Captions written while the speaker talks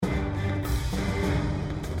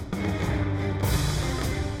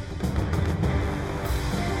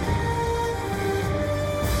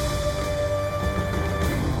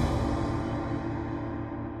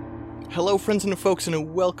Hello, friends and folks,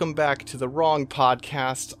 and welcome back to the Wrong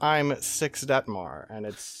Podcast. I'm Six Detmar, and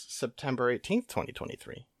it's September 18th,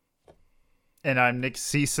 2023. And I'm Nick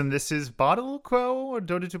Cease, and this is Bottle Crow, a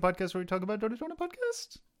Dota 2 podcast where we talk about Dota 2 on a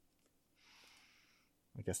podcast.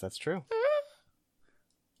 I guess that's true.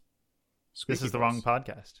 This is the Wrong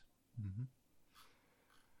Podcast. Mm-hmm.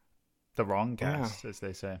 The Wrong Cast, as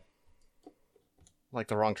they say. Like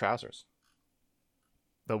the wrong trousers.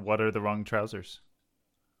 What are the wrong trousers?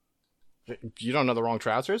 You don't know the wrong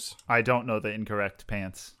trousers? I don't know the incorrect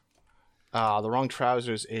pants. The Wrong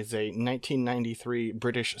Trousers is a 1993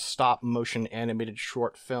 British stop-motion animated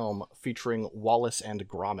short film featuring Wallace and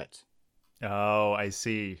Gromit. Oh, I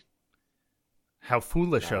see. How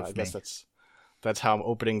foolish of me. I guess that's how I'm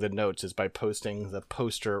opening the notes, is by posting the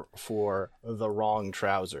poster for The Wrong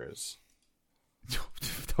Trousers.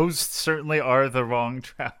 Those certainly are the wrong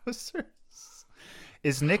trousers.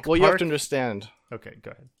 Is Nick Well, Park... you have to understand. Okay,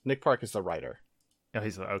 go ahead. Nick Park is the writer. Oh,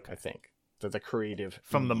 he's okay. I think. The creative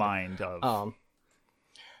from the mind of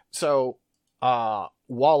so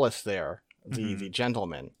Wallace there, the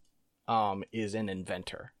gentleman, is an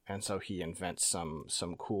inventor, and so he invents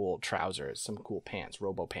some cool trousers, some cool pants,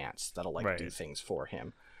 robo pants that'll do things for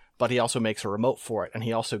him. But he also makes a remote for it, and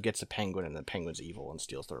he also gets a penguin, and the penguin's evil and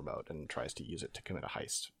steals the remote and tries to use it to commit a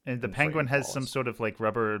heist. And the penguin has some sort of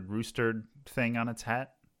rubber rooster thing on its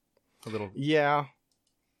hat. A little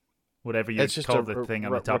whatever you call the thing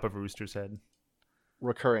on the top of Rooster's head.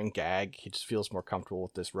 Recurring gag. He just feels more comfortable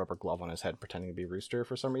with this rubber glove on his head pretending to be Rooster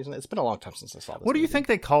for some reason. It's been a long time since I saw this. What do you think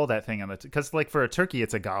they call that thing on the... Because for a turkey,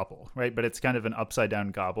 it's a gobble, right? But it's kind of an upside-down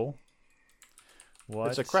gobble. What?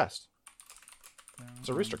 It's a crest. It's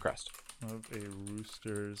a rooster crest. Of a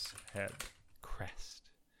rooster's head. Crest.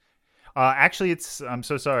 Actually, I'm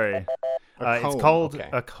so sorry. It's called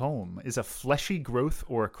a comb. Is a fleshy growth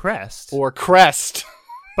or a crest. Or crest.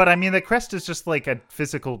 But I mean, the crest is just like a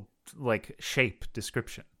physical shape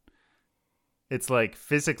description. It's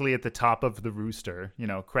physically at the top of the rooster,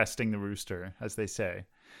 cresting the rooster, as they say.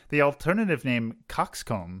 The alternative name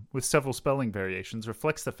coxcomb, with several spelling variations,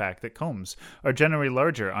 reflects the fact that combs are generally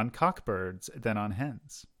larger on cockbirds than on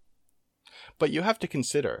hens. But you have to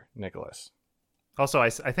consider, Nicholas. Also, I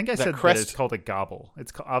think I said that it's called a gobble.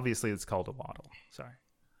 Obviously it's called a waddle. Sorry.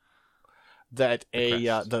 That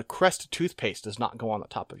the Crest toothpaste does not go on the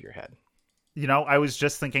top of your head. I was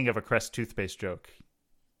just thinking of a Crest toothpaste joke.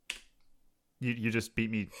 You just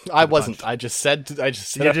beat me. I wasn't. Punch. I just said. You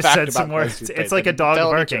just said some more. It's like a dog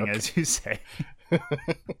barking, as you say.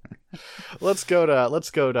 Let's go to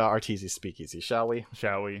Arteezy's Speakeasy, shall we?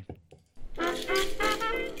 Shall we?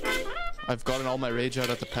 I've gotten all my rage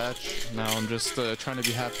out at the patch. Now I'm just trying to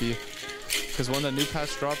be happy. Because when the new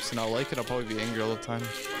patch drops and I'll like it, I'll probably be angry all the time.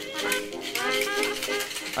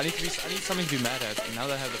 I need something to be mad at. And now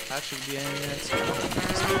that I have the patch to be angry at,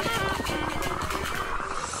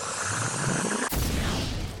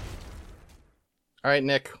 All right,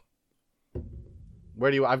 Nick.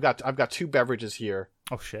 Where do you? I've got two beverages here.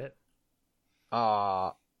 Oh shit.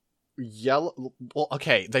 Yellow. Well,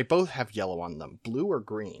 okay, they both have yellow on them. Blue or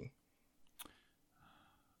green?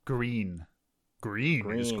 Green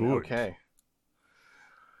is good. Okay.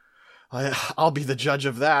 I'll be the judge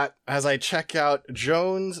of that as I check out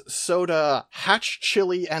Jones Soda Hatch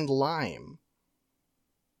Chili and Lime.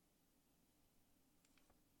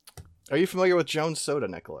 Are you familiar with Jones Soda,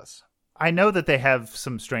 Nicholas? I know that they have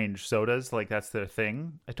some strange sodas, that's their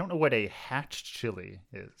thing. I don't know what a Hatch Chili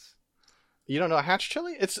is. You don't know a Hatch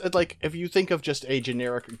Chili? It's if you think of just a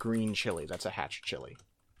generic green chili, that's a Hatch Chili.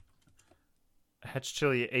 Hatch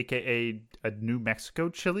Chili, aka a New Mexico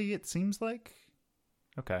chili, it seems like.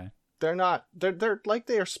 Okay. They're not. They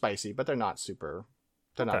are spicy, but they're not super.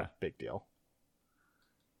 They're not a big deal.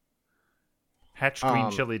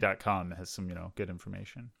 HatchGreenChili.com has some good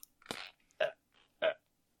information.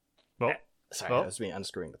 Sorry, that was me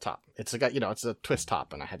unscrewing the top. It's it's a twist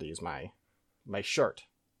top, and I had to use my shirt,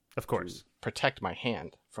 of course, to protect my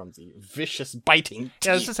hand from the vicious biting teeth.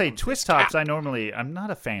 Yeah, I was to say twist tops. I'm not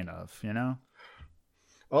a fan of.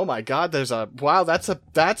 Oh my God!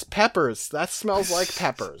 That's peppers. That smells like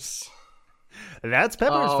peppers. That's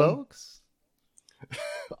peppers, folks.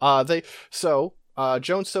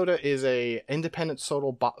 Jones Soda is a independent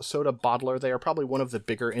soda bottler. They are probably one of the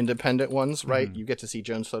bigger independent ones, right? Mm-hmm. You get to see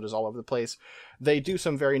Jones Sodas all over the place. They do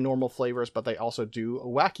some very normal flavors, but they also do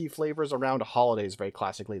wacky flavors around holidays very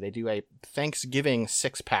classically. They do a Thanksgiving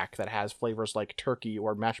 6-pack that has flavors like turkey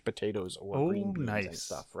or mashed potatoes or green beans and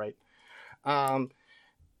stuff, right?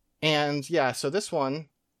 And yeah, so this one,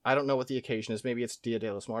 I don't know what the occasion is. Maybe it's Dia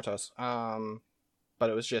de los Muertos. But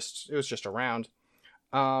it was just around.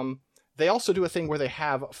 they also do a thing where they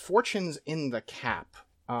have fortunes in the cap.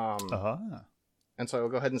 And so I'll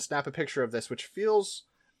go ahead and snap a picture of this, which feels,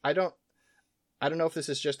 I don't know if this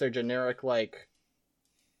is just their generic, like,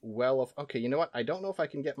 okay, you know what? I don't know if I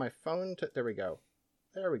can get my phone to, there we go.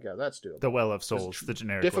 That's doable. The Well of Souls, the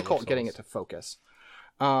generic difficult getting it to focus.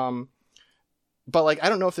 But, like, I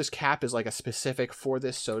don't know if this cap is, like, a specific for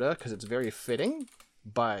this soda, because it's very fitting,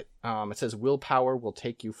 but it says, willpower will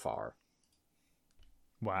take you far.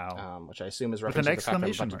 Wow. Which I assume is referencing the fact that I'm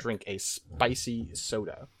about to drink a spicy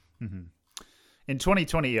soda. Mm-hmm. In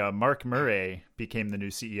 2020, Mark Murray became the new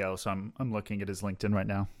CEO, so I'm looking at his LinkedIn right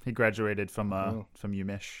now. He graduated from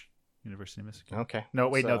UMich, University of Michigan. Okay. No,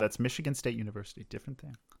 wait, no, that's Michigan State University. Different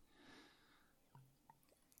thing.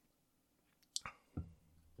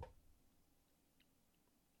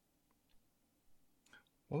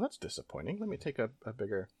 Well, that's disappointing. Let me take a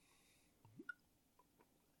bigger...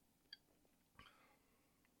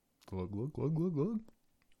 Glug, glug, glug, glug, glug.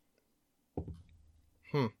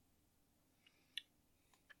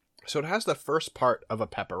 So it has the first part of a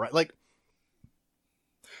pepper, right? Like,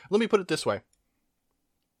 let me put it this way.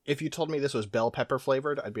 If you told me this was bell pepper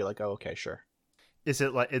flavored, I'd be like, oh, okay, sure. Is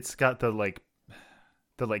it like, it's got the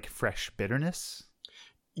fresh bitterness?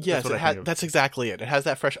 Yes, that's exactly it. It has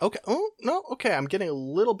that fresh. Okay. Oh, no. Okay. I'm getting a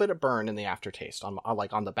little bit of burn in the aftertaste on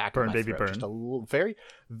the back of my baby, throat. burn. Just a little, very,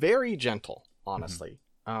 very gentle, honestly.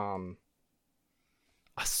 A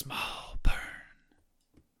small burn.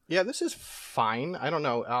 Yeah, this is fine. I don't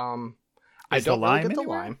know. I Is don't the really lime get the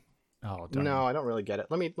anywhere? lime. Oh, darn. No, I don't really get it.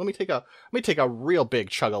 Let me take a real big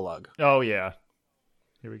chug a lug. Oh yeah.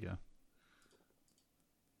 Here we go.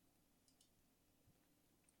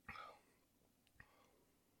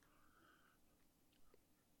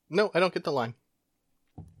 No, I don't get the lime.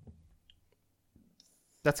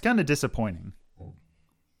 That's kind of disappointing.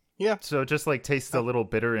 Yeah. So it just like tastes a little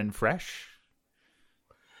bitter and fresh.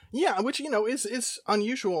 Yeah, which, is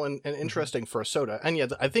unusual and interesting for a soda. And yeah,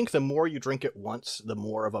 I think the more you drink it once, the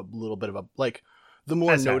more of a little bit of a, like, the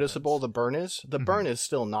more As noticeable happens. the burn is. The burn is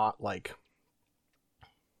still not, like...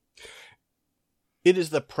 It is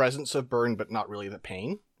the presence of burn, but not really the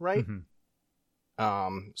pain, right?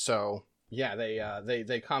 So, yeah,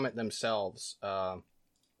 they comment themselves,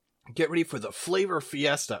 get ready for the flavor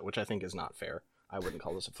fiesta, which I think is not fair. I wouldn't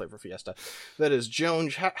call this a flavor fiesta. That is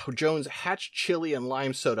Jones Hatch Chili and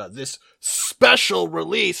Lime Soda. This special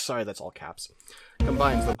release, sorry, that's all caps,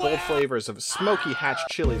 combines the bold flavors of smoky Hatch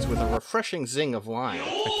chilies with a refreshing zing of lime.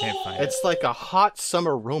 I can't find it. It's like a hot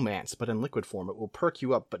summer romance, but in liquid form. It will perk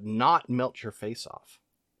you up, but not melt your face off.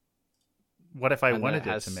 What if I And wanted then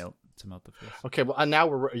it it has- to melt the face? Okay, well, now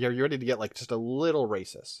you're ready to get, like, just a little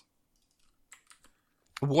racist.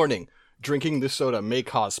 Warning. Drinking this soda may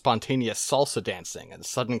cause spontaneous salsa dancing and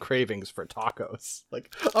sudden cravings for tacos.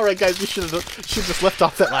 Like, all right, guys, we should just left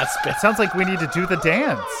off that last bit. It sounds like we need to do the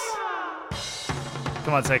dance.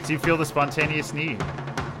 Come on, Sex. You feel the spontaneous need.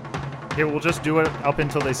 Here, we'll just do it up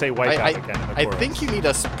until they say wipe out again in the I chorus. think you need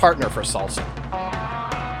a partner for salsa.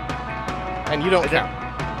 And you don't count.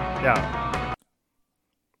 Yeah.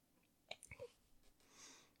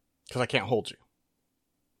 Because I can't hold you.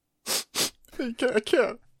 I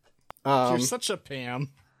can't. You're such a Pam.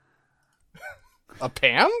 A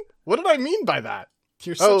Pam? What did I mean by that?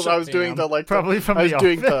 You're such a I was Pam. doing the, like... Probably from I was The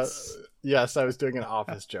doing Office. Yes, I was doing an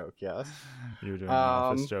Office joke, yes. You were doing an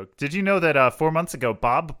Office joke. Did you know that 4 months ago,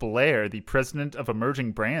 Bob Blair, the president of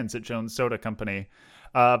emerging brands at Jones Soda Company,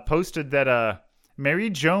 posted that Mary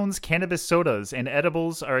Jones cannabis sodas and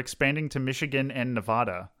edibles are expanding to Michigan and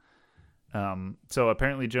Nevada. So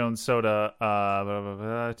apparently Jones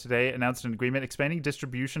Soda today announced an agreement expanding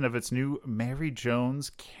distribution of its new Mary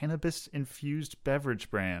Jones cannabis-infused beverage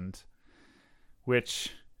brand,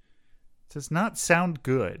 which does not sound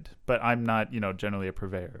good, but I'm not, generally a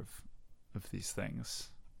purveyor of these things.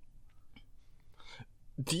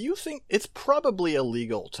 Do you think it's probably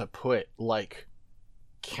illegal to put, like,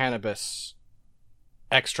 cannabis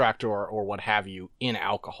extract or what have you in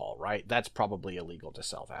alcohol, right? That's probably illegal to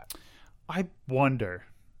sell that. I wonder.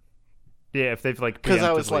 Yeah, if they've Because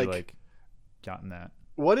I was preemptively, gotten that.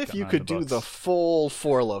 What if Gotten you on could the do books. the full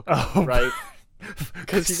Four Loko, Oh. right?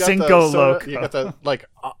 Because you got Cinco the soda, Loco. you got the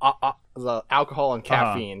the alcohol and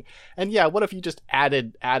caffeine, and yeah, what if you just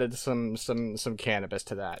added some cannabis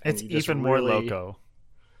to that? And It's you just even more really- loco.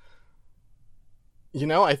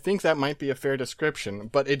 I think that might be a fair description,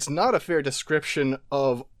 but it's not a fair description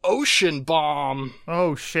of Ocean Bomb.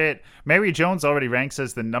 Oh, shit. Mary Jones already ranks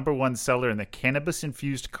as the #1 seller in the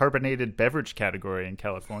cannabis-infused carbonated beverage category in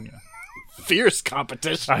California. Fierce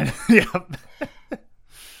competition. Yep.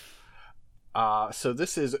 So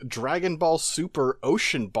this is Dragon Ball Super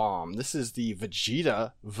Ocean Bomb. This is the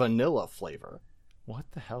Vegeta vanilla flavor. What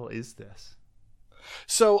the hell is this?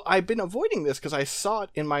 So I've been avoiding this because I saw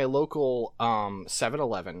it in my local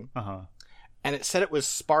 7-Eleven, and it said it was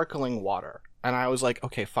sparkling water, and I was like,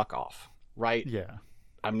 okay, fuck off, right? Yeah.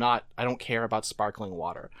 I don't care about sparkling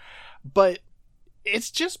water, but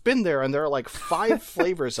it's just been there, and there are like 5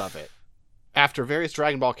 flavors of it after various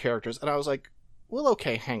Dragon Ball characters, and I was like, well,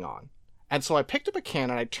 okay, hang on. And so I picked up a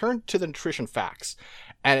can and I turned to the nutrition facts,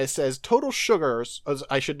 and it says total sugars. As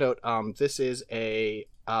I should note, this is a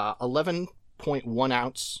 11.1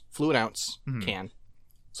 ounce fluid ounce can,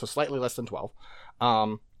 so slightly less than 12.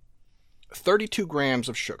 32 grams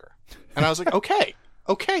of sugar, and I was like, okay,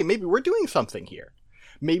 maybe we're doing something here.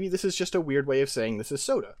 Maybe this is just a weird way of saying this is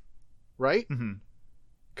soda, right?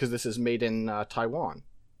 Because this is made in Taiwan.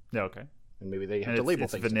 Yeah, okay. And maybe they have to label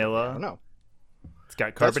things. Vanilla. I don't know. It's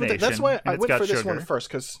got carbonation. That's why I went for this sugar. one first,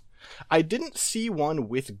 because I didn't see one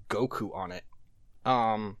with Goku on it,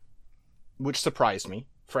 which surprised me,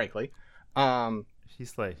 frankly.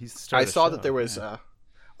 He's I saw that there was,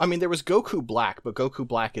 there was Goku Black, but Goku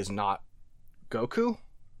Black is not Goku.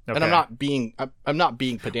 Okay. And I'm not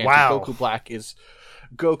being pedantic. Wow. Goku Black is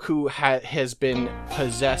Goku has been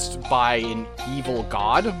possessed by an evil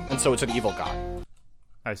god, and so it's an evil god.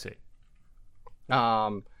 I see.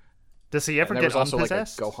 Does he ever get also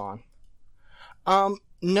unpossessed? Like a Gohan.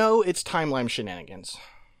 No, it's timeline shenanigans.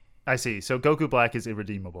 I see. So Goku Black is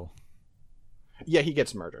irredeemable. Yeah, he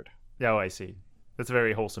gets murdered. Oh, I see. That's a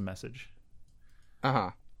very wholesome message.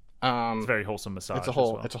 It's a very wholesome massage. It's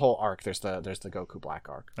a whole arc. There's the Goku Black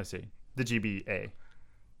arc. I see. The GBA.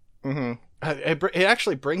 It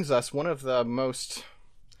actually brings us one of the most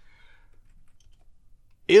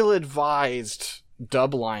ill-advised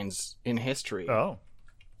dub lines in history. Oh.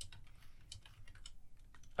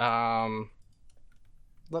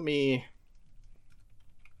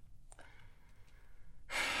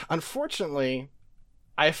 Unfortunately,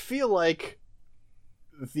 I feel like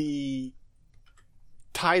the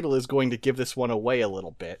title is going to give this one away a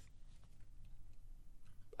little bit.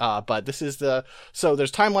 But this is so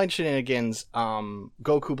there's timeline shenanigans.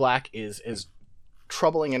 Goku Black is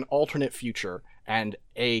troubling an alternate future, and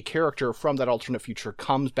a character from that alternate future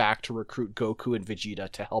comes back to recruit Goku and Vegeta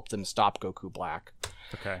to help them stop Goku Black.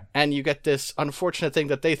 Okay. And you get this unfortunate thing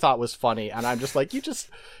that they thought was funny, and I'm just like, you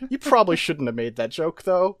probably shouldn't have made that joke,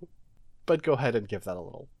 though. But go ahead and give that a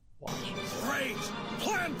little watch. Great!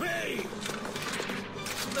 Plan B!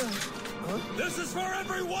 This is for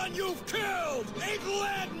everyone you've killed!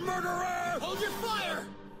 Eggland murderer! Hold your fire!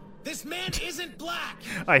 This man isn't black!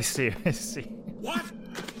 I see. What?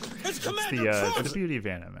 It's Commander It's the beauty of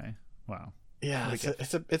anime. Wow. Yeah,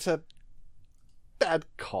 it's a bad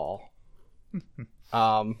call.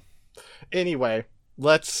 Anyway,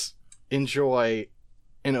 let's enjoy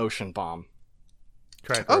an ocean bomb.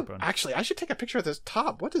 Actually, I should take a picture of this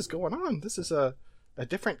top. What is going on? This is a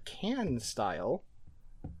different can style.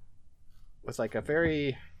 With like a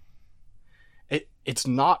very... It's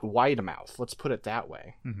not wide mouth, let's put it that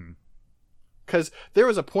way. Because there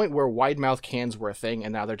was a point where wide mouth cans were a thing,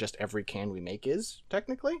 and now they're just every can we make is,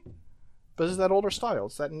 technically. But this is that older style.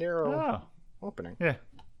 It's that narrow opening. Yeah.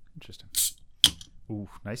 Interesting. Ooh,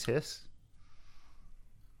 nice hiss.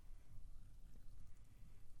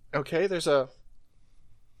 Okay,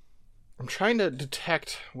 I'm trying to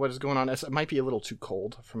detect what is going on. It might be a little too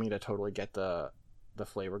cold for me to totally get the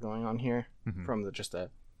flavor going on here from the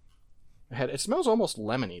head. It smells almost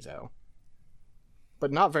lemony though,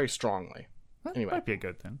 but not very strongly. That anyway, might be a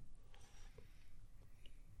good thing.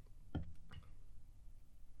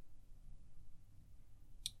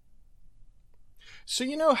 So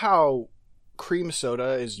you know how cream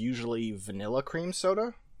soda is usually vanilla cream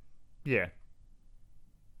soda? Yeah.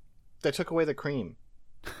 They took away the cream.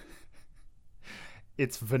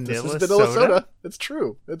 It's vanilla soda? This is vanilla soda. It's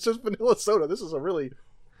true. It's just vanilla soda. This is a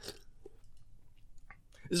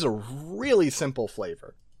really simple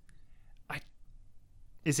flavor.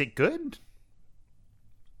 Is it good?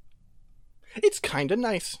 It's kind of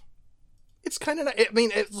nice. I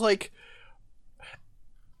mean, it's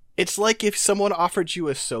like if someone offered you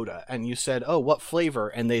a soda and you said, "Oh, what flavor?"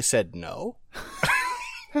 and they said no.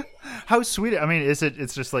 How sweet? I mean,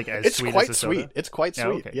 it's just like as sweet as a soda? It's quite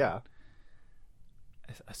sweet. Okay. Yeah.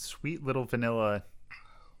 A sweet little vanilla.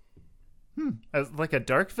 Like a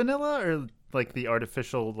dark vanilla, or like the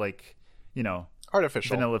artificial,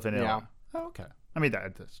 artificial vanilla. Yeah. Oh, okay. I mean,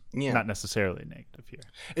 that's not necessarily negative here.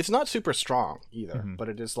 It's not super strong either, but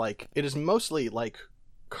it is mostly like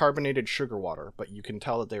carbonated sugar water, but you can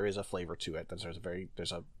tell that there is a flavor to it.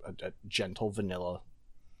 There's a gentle vanilla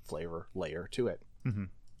flavor layer to it. Mm-hmm.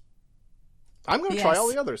 I'm going to try all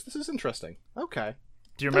the others. This is interesting. Okay.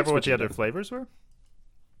 Do you remember what the other flavors were?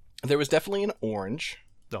 There was definitely an orange.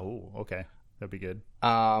 Oh, okay. That'd be good.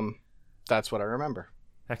 That's what I remember.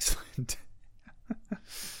 Excellent.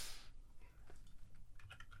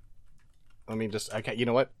 Let me just... Okay, you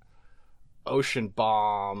know what? Ocean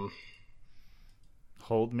Bomb.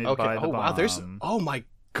 Hold me by the bomb. Wow, there's... Oh my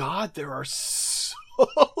god, there are so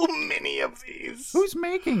many of these. Who's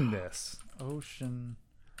making this? Ocean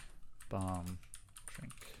Bomb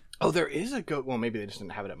drink. Oh, there is a Well, maybe they just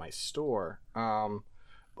didn't have it at my store.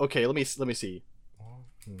 Okay, let me see. 1,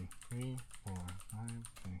 2, 3, 4, 5,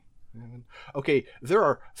 6, 7. Okay, there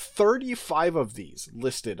are 35 of these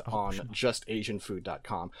listed on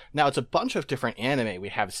justasianfood.com. Now, it's a bunch of different anime. We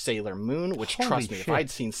have Sailor Moon, which, trust me, if I'd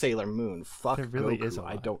seen Sailor Moon, fuck there really Goku, is a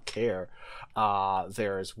lot. I don't care.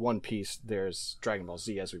 There's One Piece, there's Dragon Ball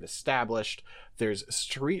Z, as we've established. There's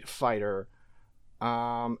Street Fighter,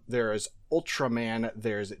 there's Ultraman,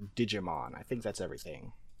 there's Digimon. I think that's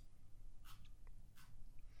everything.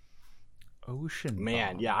 Ocean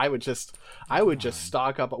Man, Bomb. yeah, I would just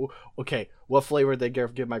stock up. Okay, what flavor did they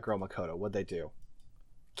give my girl Makoto? What'd they do?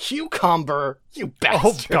 Cucumber, you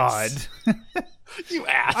bastards! Oh God, you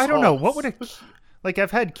assholes! I don't know what would like. I've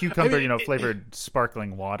had cucumber, flavored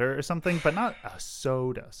sparkling water or something, but not a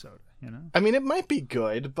soda. I mean, it might be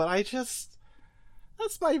good, but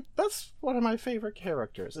that's one of my favorite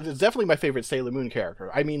characters. It's definitely my favorite Sailor Moon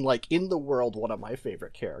character. I mean, like in the world, one of my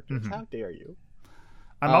favorite characters. Mm-hmm. How dare you?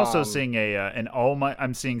 I'm also seeing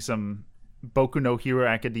I'm seeing some Boku no Hero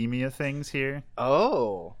Academia things here.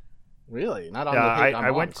 Oh, really? Not on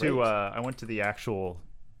I went to the actual.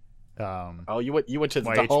 You went to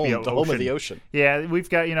the home of the ocean. Yeah,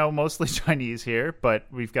 we've got mostly Chinese here, but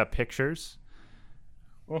we've got pictures.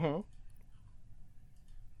 Mm-hmm.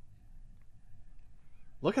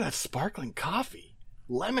 Look at that sparkling coffee,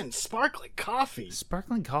 lemon sparkling coffee.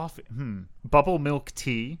 Sparkling coffee. Bubble milk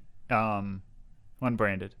tea.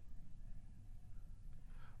 Unbranded.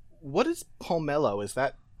 What is pomelo? Is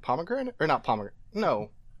that pomegranate or not pomegranate?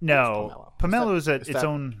 No. Pomelo is its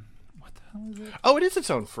own. What the hell is it? Oh, it is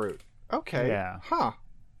its own fruit. Okay. Yeah. Huh.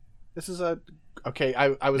 This is a. Okay, I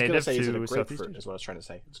was going to say, is it a grapefruit? Is what I was trying to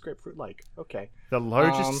say. It's grapefruit-like. Okay. The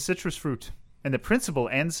largest citrus fruit and the principal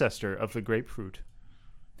ancestor of the grapefruit,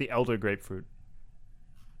 the elder grapefruit.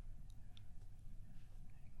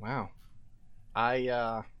 Wow.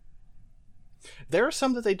 There are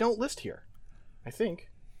some that they don't list here. I think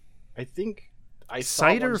I saw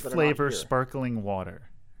cider ones that flavor are not here. Sparkling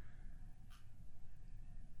water.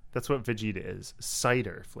 That's what Vegeta is.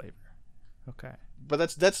 Cider flavor. Okay. But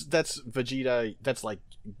that's Vegeta. That's like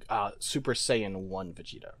Super Saiyan 1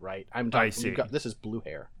 Vegeta, right? I see. This is blue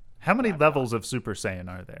hair. How many levels of Super Saiyan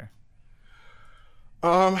are there?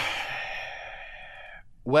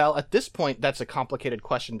 Well, at this point, that's a complicated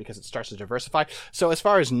question because it starts to diversify. So as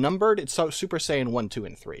far as numbered, it's Super Saiyan 1, 2,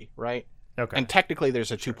 and 3, right? Okay. And technically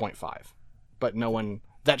there's a 2.5. But no one...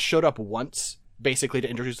 That showed up once, basically to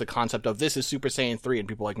introduce the concept of this is Super Saiyan 3, and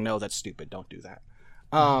people are like, no, that's stupid, don't do that.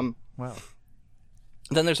 Well.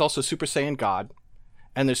 Then there's also Super Saiyan God,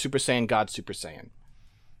 and there's Super Saiyan God Super Saiyan.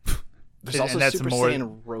 There's also Super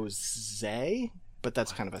Saiyan Rose, but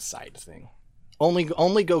that's kind of a side thing. Only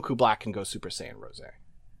Goku Black can go Super Saiyan Rose.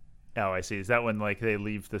 Oh, I see. Is that when they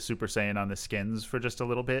leave the Super Saiyan on the skins for just a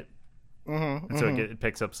little bit? Mm-hmm. And so it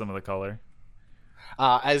picks up some of the color?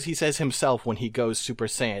 As he says himself when he goes Super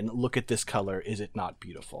Saiyan, look at this color, is it not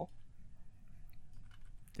beautiful?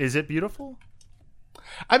 Is it beautiful?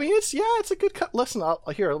 I mean, it's a good cut. Listen,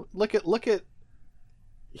 here, look at.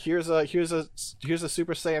 Here's a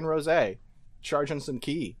Super Saiyan Rose, charging some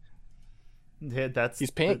ki. Yeah,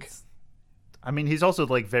 he's pink. I mean, he's also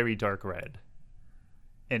very dark red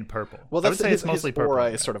and purple. Well, I would say it's mostly purple. Aura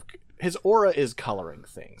is his aura is coloring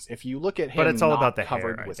things. If you look at him, but it's all about the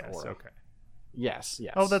covered hair, with I guess. aura. Okay. Yes.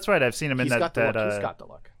 Oh, that's right. I've seen him in he's got the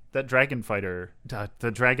look. That Dragon Fighter,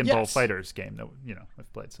 the Dragon Ball Fighters game that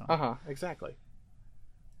I've played some. Exactly.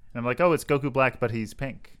 And I'm like, oh, it's Goku Black, but he's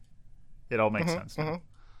pink. It all makes sense.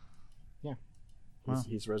 Yeah.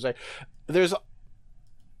 He's Rose. There's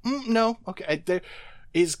no okay. There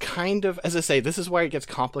is kind of, as I say, this is where it gets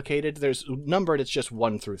complicated. There's numbered. It's just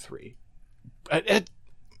 1 through 3,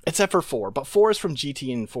 except for 4. But 4 is from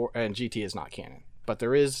GT and GT is not canon. But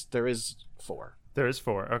there is 4. There is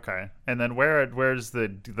 4. Okay, and then where's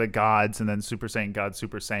the gods and then Super Saiyan God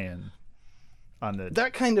Super Saiyan on the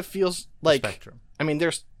that kind of feels like spectrum. I mean,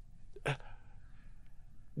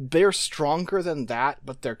 they're stronger than that,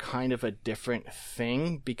 but they're kind of a different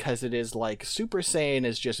thing because it is like Super Saiyan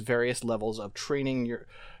is just various levels of training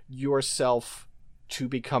yourself to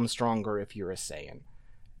become stronger if you're a Saiyan.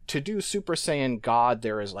 To do Super Saiyan God,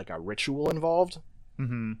 there is like a ritual involved.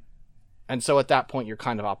 Mm-hmm. And so at that point, you're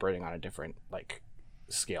kind of operating on a different like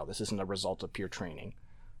scale. This isn't a result of pure training.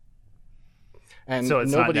 And so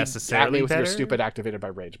it's nobody not necessarily at me with better? your stupid activated by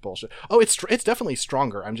rage bullshit. Oh, it's definitely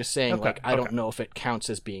stronger. I'm just saying, like, I don't know if it counts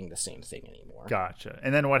as being the same thing anymore. Gotcha.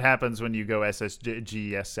 And then what happens when you go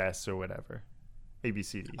SSGSS or whatever?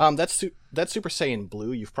 ABCD. That's Super Saiyan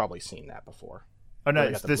Blue. You've probably seen that before. Oh no,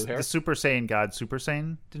 Where it's they got the Super Saiyan God Super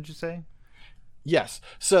Saiyan, did you say? Yes.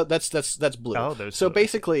 So that's blue. Oh, there's so blue.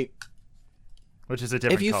 basically, which is a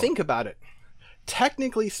different if you color. think about it,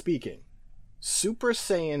 technically speaking, Super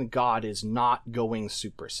Saiyan God is not going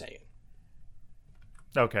Super Saiyan.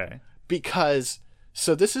 Okay. Because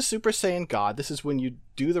so this is Super Saiyan God. This is when you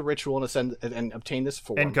do the ritual and ascend and obtain this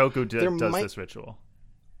form. And Goku does this ritual.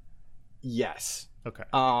 Yes. Okay.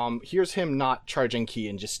 Here's him not charging ki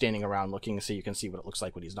and just standing around looking so you can see what it looks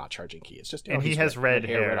like when he's not charging ki. It's just and he has red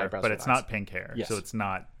hair, red eyebrows, but red it's eyes. not pink hair, Yes. so it's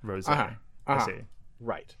not rose. Uh-huh. I see.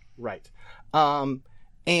 Right.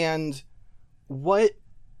 And what?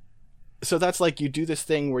 So that's like you do this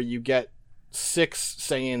thing where you get 6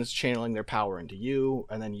 Saiyans channeling their power into you,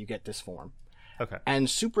 and then you get this form. Okay. And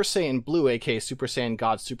Super Saiyan Blue, aka Super Saiyan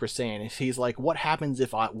God Super Saiyan, he's like, what happens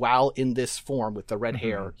if while in this form with the red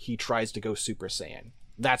hair, he tries to go Super Saiyan?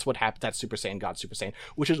 That's what happened. That's Super Saiyan God Super Saiyan,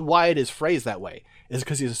 which is why it is phrased that way, is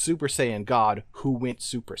because he's a Super Saiyan God who went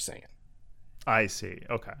Super Saiyan. I see.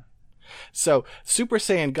 Okay. So Super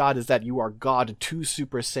Saiyan God is that you are God to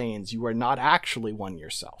Super Saiyans. You are not actually one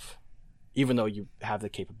yourself, even though you have the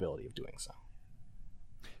capability of doing so.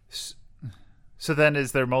 So then,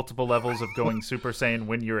 is there multiple levels of going Super Saiyan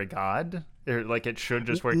when you're a god? Or, like, it should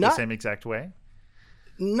just work the same exact way?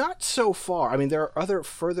 Not so far. I mean, there are other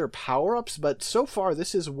further power-ups, but so far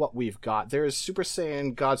this is what we've got. There is Super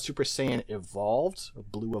Saiyan God Super Saiyan Evolved, or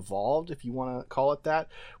Blue Evolved, if you want to call it that,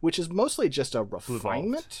 which is mostly just a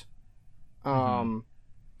refinement.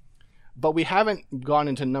 But we haven't gone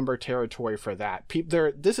into number territory for that.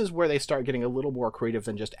 This is where they start getting a little more creative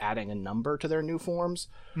than just adding a number to their new forms.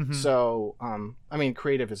 So, I mean,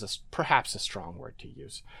 creative is perhaps a strong word to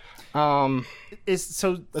use.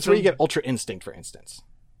 That's where you get Ultra Instinct, for instance.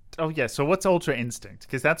 Oh yeah. So what's Ultra Instinct?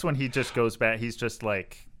 Because that's when he just goes back. He's just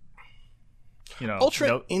like,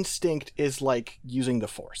 Ultra Instinct is like using the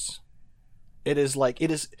Force.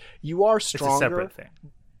 You are stronger. It's a separate thing.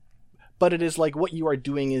 But it is like what you are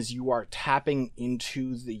doing is you are tapping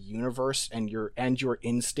into the universe and your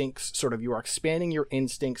instincts. Sort of, you are expanding your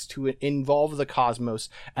instincts to involve the cosmos,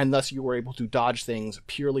 and thus you are able to dodge things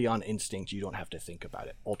purely on instinct. You don't have to think about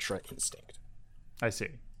it. Ultra Instinct. I see.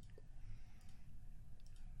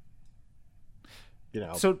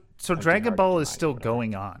 So Dragon Ball is still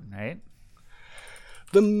going on, right?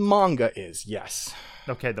 The manga is, yes.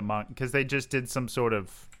 Okay, the manga, because they just did some sort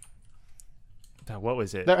of. What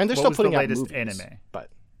was it? And they're still putting out latest movies, anime. But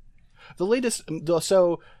the latest,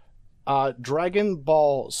 Dragon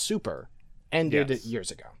Ball Super ended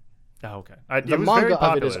years ago. Oh, okay. The manga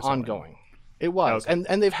of it is ongoing. It was, and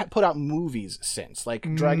they've put out movies since,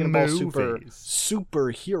 like Dragon Ball Super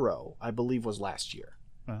Superhero, I believe, was last year.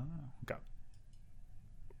 Oh, okay.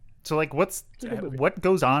 So, like, what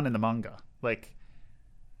goes on in the manga? Like,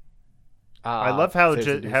 I love how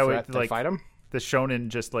they fight him. The shonen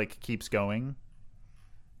just like keeps going.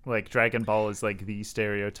 Like Dragon Ball is like the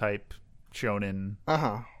stereotype shonen,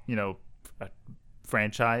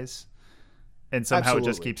 franchise, and somehow it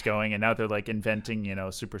just keeps going. And now they're like inventing,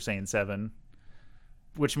 Super Saiyan 7,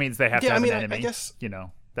 which means they have to have an enemy, I guess,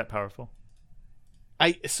 that powerful.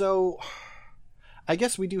 I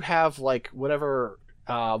guess we do have like whatever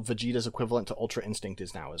Vegeta's equivalent to Ultra Instinct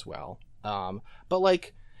is now as well. But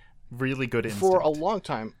like really good instinct.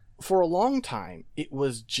 For a long time, it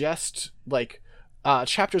was just like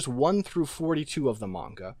chapters 1 through 42 of the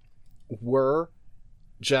manga were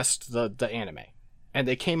just the anime, and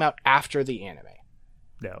they came out after the anime.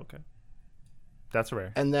 Yeah, okay, that's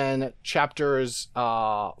rare. And then chapters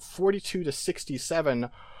 42 to 67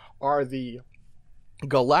 are the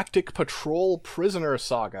Galactic Patrol Prisoner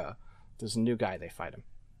Saga. There's a new guy, they fight him.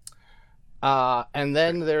 And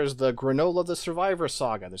then there's the Granola the Survivor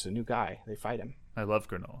Saga. There's a new guy, they fight him. I love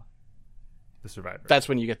Granola the Survivor. That's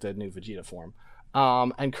when you get the new Vegeta form.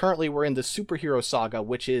 And currently we're in the Superhero Saga,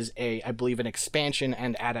 which is I believe an expansion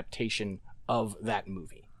and adaptation of that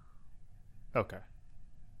movie. Okay.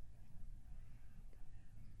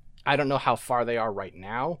 I don't know how far they are right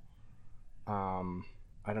now.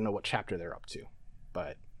 I don't know what chapter they're up to,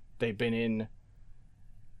 but they've been in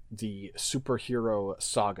the Superhero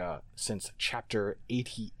Saga since chapter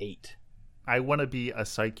 88. I want to be a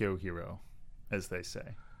psycho hero as they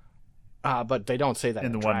say. But they don't say that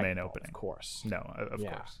in the Dragon one main Ball, opening. of course. No, of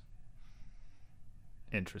Yeah. course.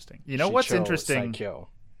 Interesting. You know what's interesting? Saikyo.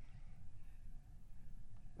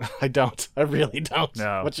 I don't. I really don't.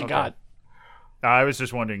 No. What you Okay. got? I was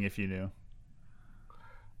just wondering if you knew.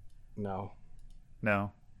 No.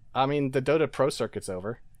 No. I mean, the Dota Pro Circuit's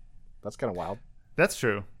over. That's kind of wild. That's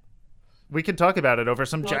true. We can talk about it over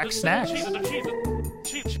some Jack snacks.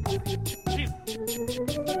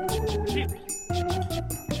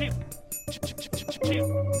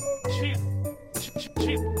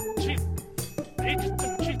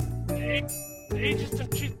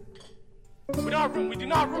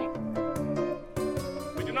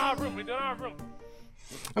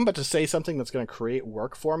 I'm about to say something that's going to create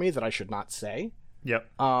work for me that I should not say. Yep.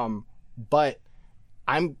 But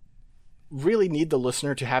I'm really need the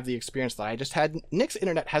listener to have the experience that I just had. Nick's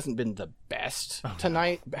internet hasn't been the best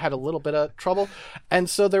tonight. Had a little bit of trouble. And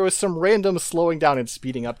so there was some random slowing down and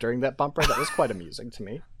speeding up during that bumper that was quite amusing to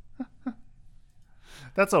me.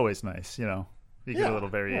 That's always nice, you know. You get a little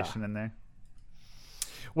variation in there.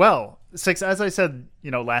 Well, Six, as I said,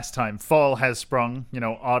 last time, fall has sprung,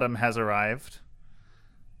 autumn has arrived.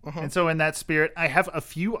 And so in that spirit, I have a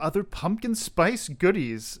few other pumpkin spice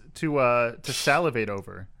goodies to salivate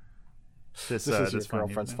over. This is your fine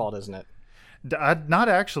girlfriend's evening. fault, isn't it? Not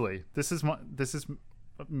actually. This is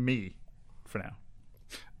me for now.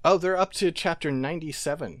 Oh, they're up to chapter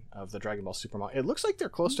 97 of the Dragon Ball Super Manga. It looks like they're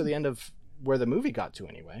close to the end of where the movie got to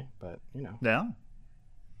anyway, but, Yeah.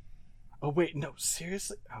 Oh, wait, no,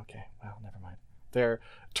 seriously? Okay, well, never mind. They're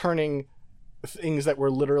turning things that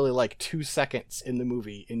were literally like 2 seconds in the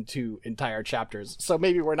movie into entire chapters, so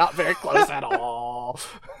maybe we're not very close at all.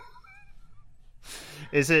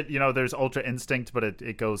 Is it, there's Ultra Instinct, but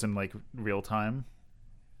it goes in like real time?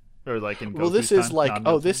 Or like in Goku's Well, this is time? like,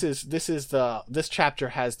 No, this chapter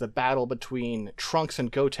has the battle between Trunks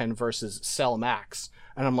and Goten versus Cell Max.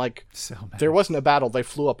 And I'm like, there wasn't a battle. They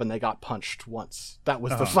flew up and they got punched once. That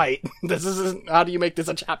was the fight. This isn't. How do you make this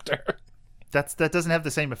a chapter? That doesn't have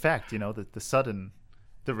the same effect,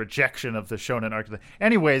 the rejection of the shonen archetype.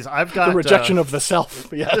 Anyways, I've got The rejection of the self.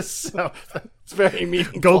 Yes, the self. It's very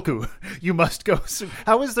meaningful. Goku, you must go.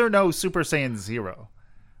 How is there no Super Saiyan 0?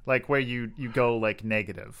 Like where you go like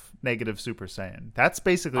negative Super Saiyan. That's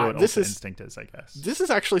basically what Ultra Instinct is, I guess. This is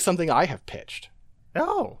actually something I have pitched.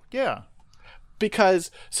 Oh, yeah. Because,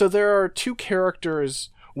 so there are two characters,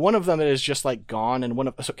 one of them is just like gone, and one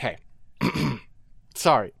of, okay.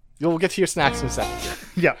 Sorry. We'll get to your snacks in a second.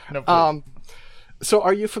 Yeah, no problem. So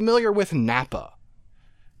are you familiar with Nappa?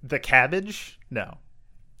 The cabbage? No.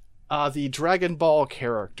 The Dragon Ball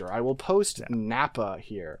character. I will post Nappa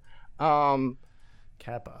here.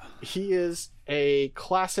 Kappa. He is a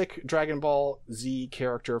classic Dragon Ball Z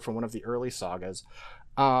character from one of the early sagas.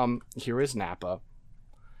 Here is Nappa.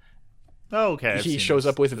 Oh, okay. He shows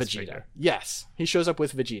up with Vegeta. Figure. Yes, he shows up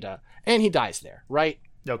with Vegeta, and he dies there, right?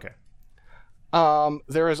 Okay.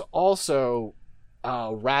 There is also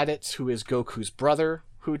Raditz, who is Goku's brother,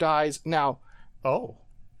 who dies. Now,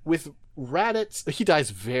 with Raditz, he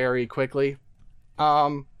dies very quickly.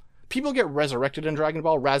 People get resurrected in Dragon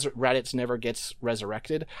Ball. Raditz never gets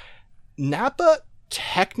resurrected. Nappa,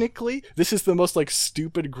 technically, this is the most like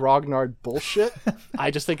stupid grognard bullshit.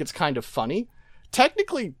 I just think it's kind of funny.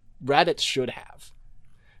 Technically, Raditz should have,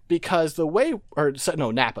 because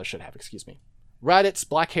Nappa should have. Excuse me. Raditz,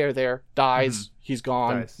 black hair there, dies. He's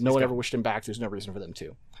gone. No one ever wished him back. There's no reason for them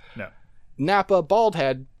to. No. Nappa, bald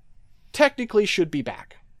head, technically should be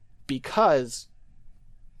back, because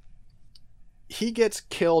he gets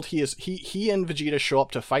killed. He and Vegeta show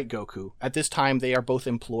up to fight Goku. At this time, they are both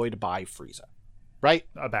employed by Frieza, right?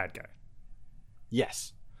 A bad guy.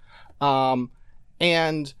 Yes.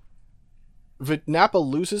 And Nappa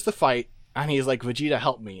loses the fight, and he's like, Vegeta,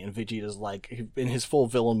 help me. And Vegeta's like, in his full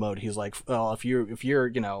villain mode, he's like, well, if you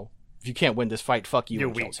can't win this fight, fuck you,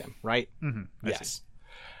 and kills him, right? Mm-hmm. Yes.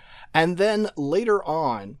 And then later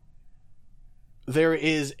on, there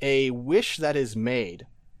is a wish that is made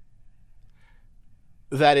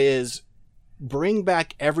that is bring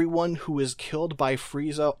back everyone who is killed by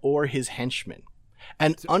Frieza or his henchmen.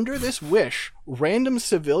 And under this wish, random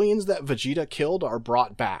civilians that Vegeta killed are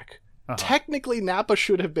brought back. Technically, Nappa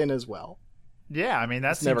should have been as well. Yeah, I mean,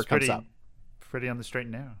 that never seems comes up. Pretty on the straight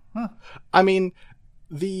and narrow. Huh. I mean,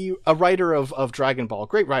 a writer of Dragon Ball,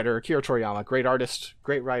 great writer, Akira Toriyama, great artist,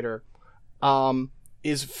 great writer,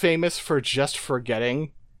 is famous for just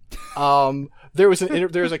forgetting. There's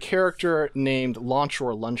a character named Launch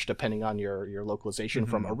or Lunch, depending on your localization,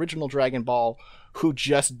 from original Dragon Ball, who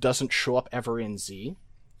just doesn't show up ever in Z.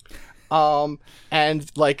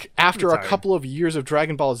 And like after a couple of years of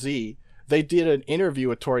Dragon Ball Z, they did an interview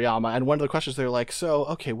with Toriyama, and one of the questions they're like, so,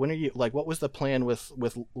 okay, when are you, like, what was the plan with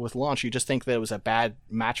launch? You just think that it was a bad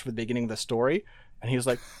match for the beginning of the story? And he was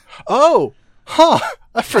like, oh, huh,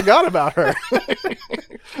 I forgot about her.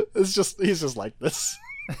 He's just like this.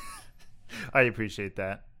 I appreciate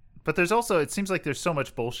that. But there's also, it seems like there's so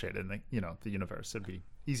much bullshit in the universe. It'd be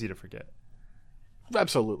easy to forget.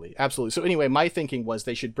 Absolutely. So anyway, my thinking was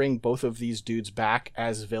they should bring both of these dudes back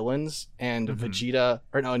as villains, and Vegeta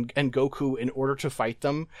and Goku, in order to fight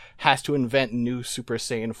them, has to invent new Super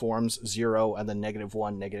Saiyan forms, 0 and then -1,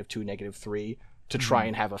 -2, -3, to try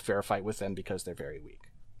and have a fair fight with them because they're very weak.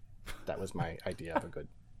 That was my idea of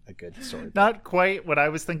a good story. Not quite what I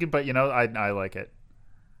was thinking, but I like it.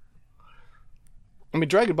 I mean,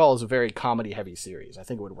 Dragon Ball is a very comedy-heavy series. I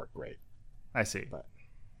think it would work great. I see. But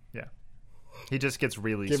yeah. He just gets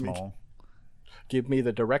really small. Give me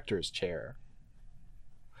the director's chair.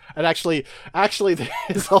 And actually,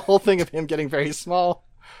 there's a whole thing of him getting very small.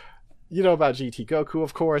 You know about GT Goku,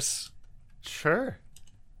 of course. Sure.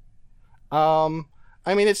 I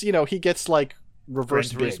mean, it's, he gets, like,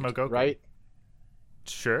 reverse big, Goku. Right?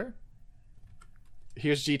 Sure.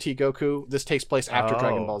 Here's GT Goku. This takes place after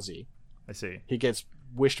Dragon Ball Z. I see. He gets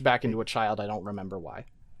wished back into a child. I don't remember why.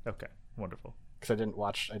 Okay, wonderful. Because I didn't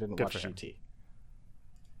watch GT.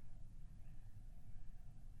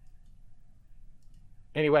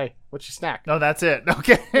 Anyway, what's your snack? No, that's it.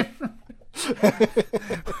 Okay.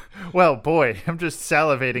 Well, boy, I'm just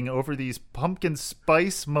salivating over these pumpkin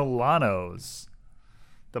spice Milanos.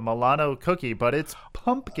 The Milano cookie, but it's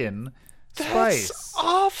pumpkin spice. That's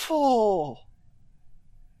awful.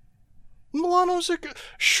 Milanos are good.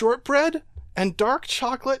 Shortbread and dark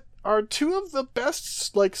chocolate are two of the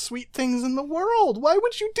best, like, sweet things in the world. Why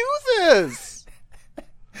would you do this?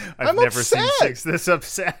 I've never seen Six this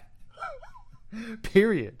upset.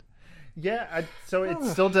 Period. Yeah, so it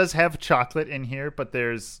still does have chocolate in here, but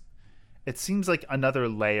it seems like another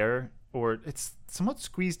layer, or it's somewhat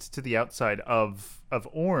squeezed to the outside of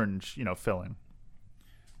orange, filling.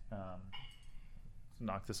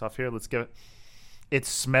 Knock this off here. Let's give it. It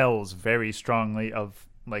smells very strongly of,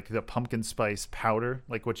 like, the pumpkin spice powder,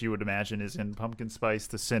 like what you would imagine is in pumpkin spice,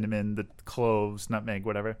 the cinnamon, the cloves, nutmeg,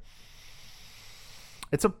 whatever.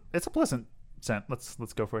 It's a pleasant scent.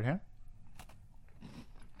 Let's go for it here.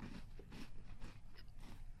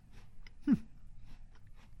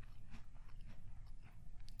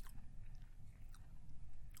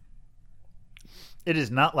 It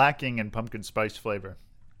is not lacking in pumpkin spice flavor.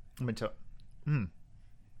 Let me tell you.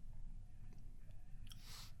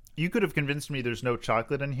 You could have convinced me there's no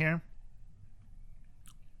chocolate in here.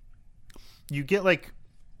 You get, like,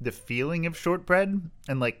 the feeling of shortbread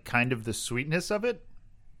and, like, kind of the sweetness of it.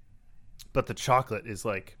 But the chocolate is,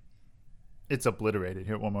 like, it's obliterated.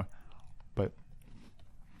 Here, one more. But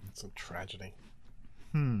it's a tragedy.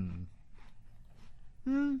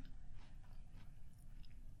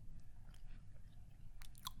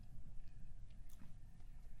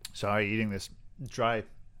 Sorry, eating this dry.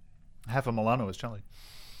 Half a Milano is chilly.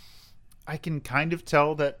 I can kind of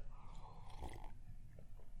tell that.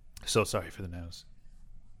 So sorry for the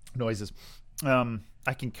noises.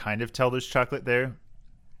 I can kind of tell there's chocolate there,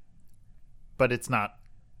 but it's not.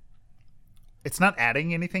 It's not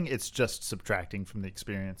adding anything. It's just subtracting from the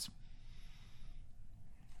experience.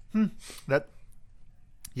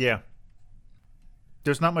 Yeah.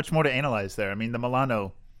 There's not much more to analyze there. I mean, the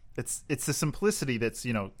Milano, it's the simplicity that's,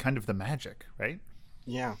 kind of the magic, right?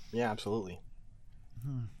 Yeah, absolutely.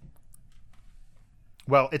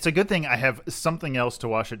 Well, it's a good thing I have something else to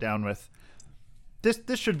wash it down with.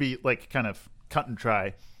 This should be, like, kind of cut and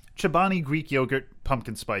dry. Chobani Greek yogurt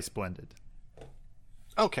pumpkin spice blended.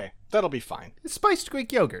 Okay, that'll be fine. It's spiced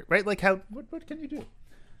Greek yogurt, right? Like, what can you do?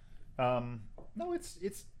 No,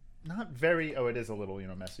 it's not very. Oh, it is a little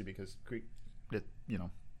messy because Greek, it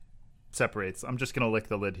separates. I'm just gonna lick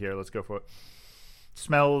the lid here. Let's go for it.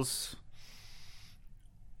 Smells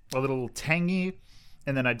a little tangy,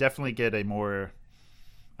 and then I definitely get a more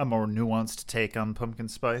nuanced take on pumpkin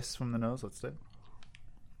spice from the nose. Let's do.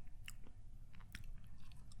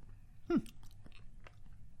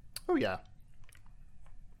 Oh yeah.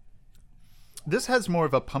 This has more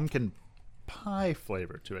of a pumpkin pie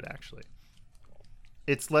flavor to it, actually.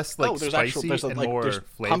 It's less spicy and more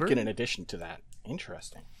flavor. Pumpkin in addition to that.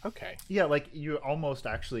 Interesting. Okay. Yeah, like you almost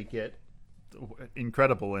actually get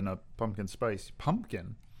incredible in a pumpkin spice.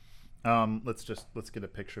 Pumpkin. Let's get a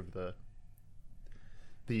picture of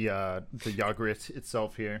the yogurt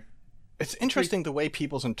itself here. It's interesting the way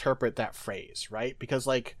people interpret that phrase, right? Because,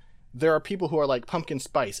 like, there are people who are like pumpkin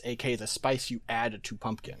spice, aka the spice you add to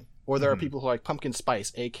pumpkin. Or there are people who are like pumpkin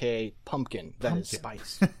spice, aka pumpkin that is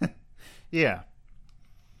spice. Yeah.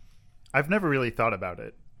 I've never really thought about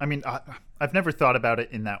it. I mean, I've never thought about it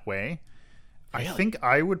in that way. Really? I think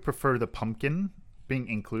I would prefer the pumpkin being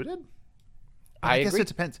included. I guess agree. it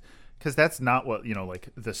depends. Because that's not what, like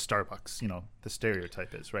the Starbucks, the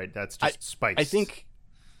stereotype is, right? That's just spice. I think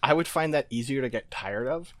I would find that easier to get tired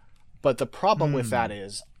of. But the problem with that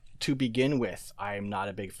is, to begin with, I am not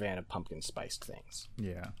a big fan of pumpkin spiced things.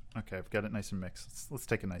 Yeah. Okay, I've got it nice and mixed. Let's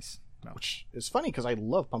take a nice mouth. Which is funny because I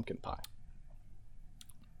love pumpkin pie.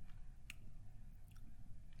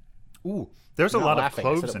 Ooh, there's a lot of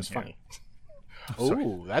cloves in here. Funny.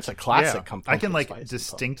 Ooh, that's a classic. Yeah, I can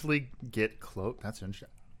distinctly get clove. That's interesting.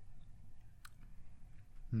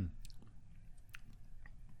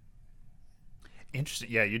 Interesting.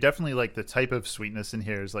 Yeah, you definitely like the type of sweetness in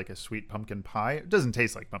here is like a sweet pumpkin pie. It doesn't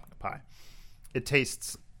taste like pumpkin pie. It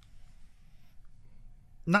tastes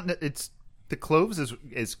not. It's the cloves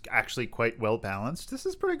is actually quite well balanced. This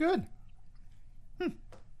is pretty good.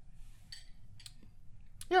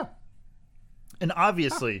 Yeah, and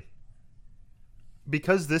obviously,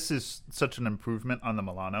 because this is such an improvement on the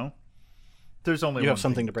Milano, there's only you one have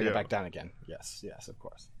something thing to bring do. it back down again. Yes, of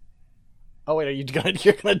course. Oh wait, you're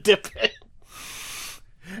gonna dip it?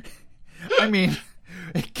 I mean,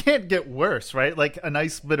 it can't get worse, right? Like a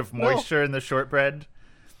nice bit of moisture in the shortbread,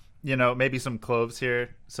 maybe some cloves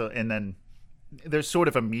here. So, and then there's sort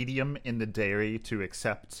of a medium in the dairy to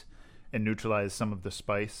accept and neutralize some of the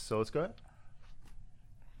spice. So let's go ahead.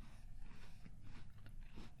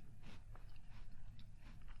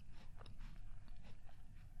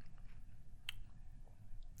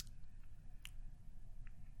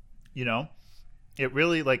 It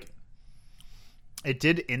really it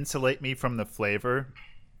did insulate me from the flavor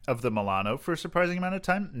of the Milano for a surprising amount of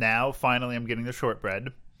time. Now, finally, I'm getting the shortbread.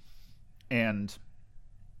 And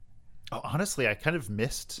honestly, I kind of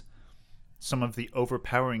missed some of the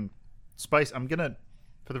overpowering spice. I'm going to,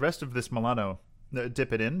 for the rest of this Milano,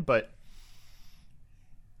 dip it in, but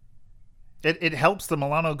it helps the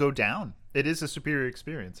Milano go down. It is a superior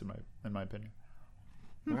experience, in my opinion.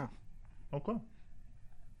 Wow. Okay.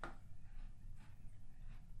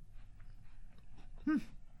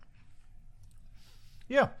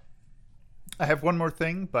 Yeah. I have one more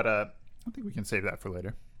thing, but I think we can save that for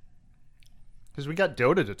later. Because we got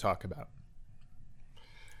Dota to talk about.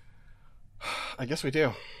 I guess we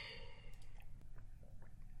do.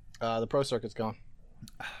 The pro circuit's gone.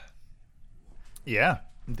 Yeah.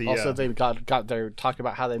 They got their talked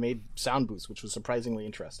about how they made sound booths, which was surprisingly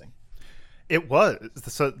interesting. It was.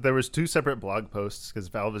 So there was 2 separate blog posts because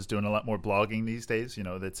Valve is doing a lot more blogging these days.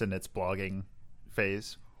 That's in its blogging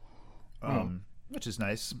phase, which is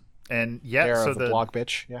nice. And yeah, so the blog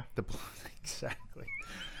bitch, yeah, exactly.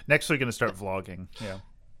 Next, we're gonna start vlogging. Yeah,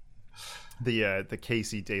 the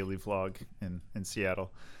Casey daily vlog in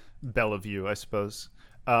Seattle, Bellevue, I suppose.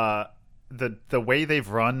 The way they've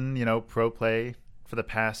run, pro play for the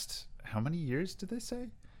past how many years did they say?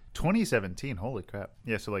 2017. Holy crap!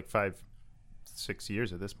 Yeah, so 5-6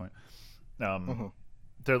 years at this point.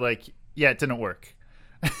 They're like, yeah, it didn't work,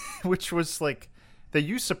 which was they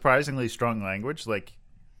used surprisingly strong language.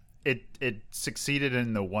 It succeeded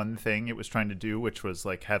in the one thing it was trying to do, which was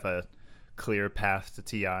have a clear path to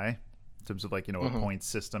TI in terms of a points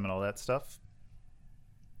system and all that stuff.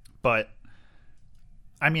 But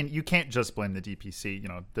I mean, you can't just blame the DPC.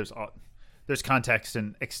 There's context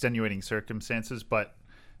and extenuating circumstances, but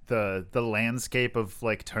the landscape of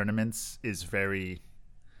tournaments is very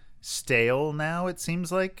stale now, it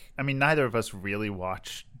seems like. I mean, neither of us really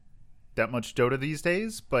watch that much Dota these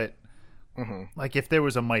days, but if there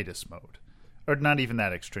was a Midas mode, or not even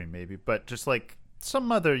that extreme maybe, but just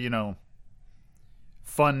some other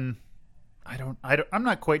fun, I'm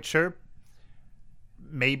not quite sure.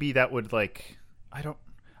 Maybe that would I don't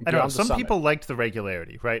know. Some people liked the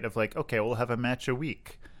regularity, right? Of okay, we'll have a match a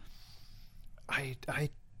week. I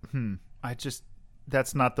just,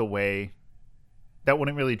 that's not the way. That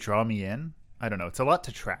wouldn't really draw me in. I don't know. It's a lot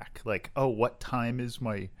to track. What time is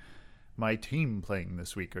my team playing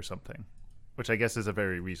this week or something, which I guess is a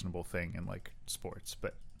very reasonable thing in sports.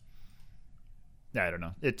 But yeah, I don't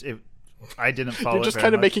know. I didn't follow. You're just it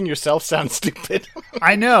kind of much. making yourself sound stupid.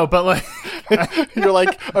 I know, but you're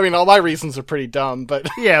I mean, all my reasons are pretty dumb, but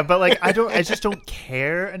yeah, but I just don't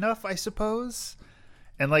care enough, I suppose.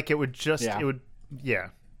 And it would just, yeah.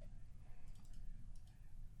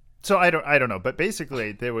 So I don't know, but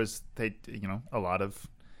basically there was a lot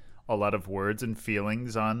of words and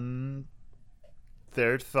feelings on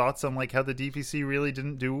their thoughts on how the DPC really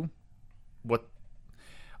didn't do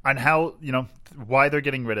on how why they're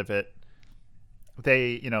getting rid of it.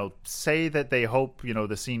 They say that they hope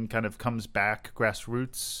the scene kind of comes back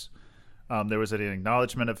grassroots, There was an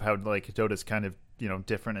acknowledgement of how like Dota's kind of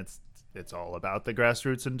different. It's all about the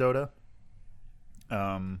grassroots in Dota.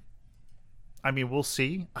 I mean, we'll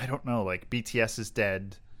see. I don't know. Like BTS is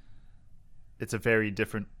dead. It's a very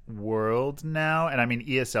different world now, and I mean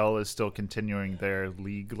ESL is still continuing their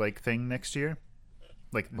league like thing next year,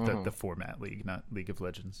 like the format league, not League of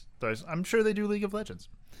Legends. I'm sure they do League of Legends,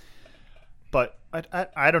 but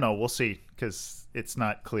I don't know. We'll see because it's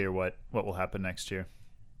not clear what will happen next year.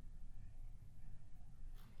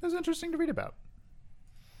 It was interesting to read about.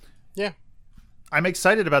 Yeah. I'm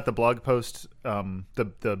excited about the blog post,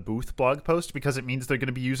 the booth blog post, because it means they're going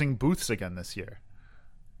to be using booths again this year.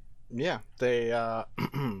 Yeah, they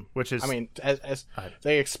which is, I mean, as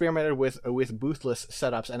they experimented with boothless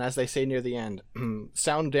setups, and as they say near the end,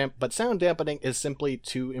 sound dampening is simply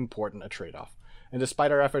too important a trade-off. And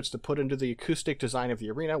despite our efforts to put into the acoustic design of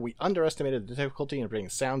the arena, we underestimated the difficulty in bringing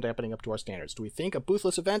sound dampening up to our standards. Do we think a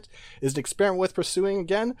boothless event is an experiment worth pursuing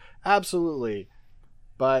again? Absolutely,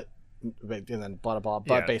 and then blah blah blah.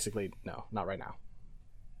 But basically, no, not right now.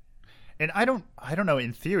 And I don't know.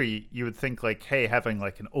 In theory, you would think like, hey, having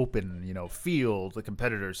like an open, field, the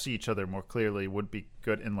competitors see each other more clearly would be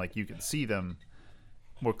good, and like you can see them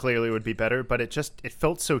more clearly would be better. But it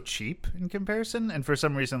felt so cheap in comparison. And for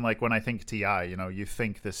some reason, like when I think TI, you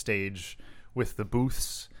think the stage with the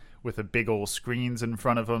booths with the big old screens in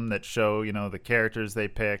front of them that show the characters they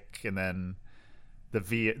pick, and then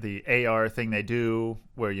the AR thing they do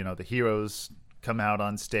where the heroes come out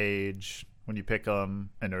on stage when you pick them,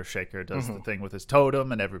 and Earthshaker does the thing with his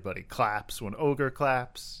totem, and everybody claps when Ogre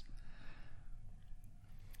claps.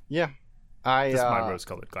 Yeah, just my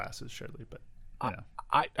rose-colored glasses, surely, but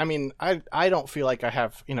I mean, I don't feel like I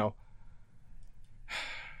have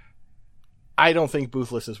I don't think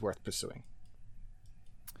boothless is worth pursuing.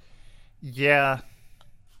 Yeah,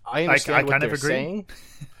 I understand what they're saying,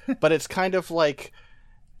 but it's kind of like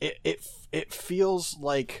it feels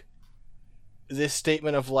like this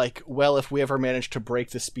statement of like, well, if we ever manage to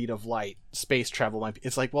break the speed of light, space travel might be.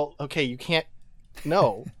 It's like, well, okay, you can't.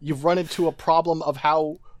 No, you've run into a problem of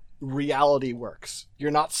how reality works. You're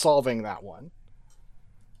not solving that one.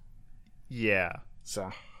 Yeah.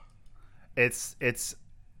 So it's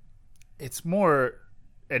more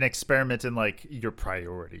an experiment in like your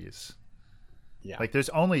priorities. Yeah. Like there's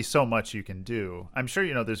only so much you can do. I'm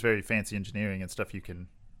sure there's very fancy engineering and stuff you can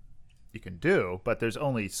do, but there's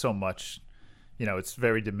only so much. It's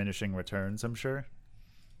very diminishing returns, I'm sure.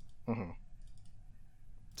 Mm-hmm.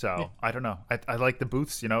 So, I don't know. I like the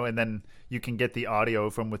booths, and then you can get the audio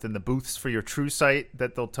from within the booths for your True Sight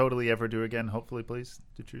that they'll totally ever do again. Hopefully, please,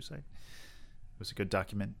 do True Sight. It was a good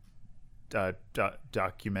documentary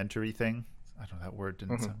thing. I don't know, that word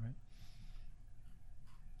didn't sound right.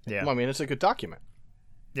 Yeah. Well, I mean, it's a good document.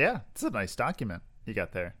 Yeah, it's a nice document you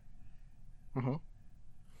got there. Mm-hmm.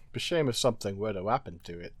 Be shame if something were to happen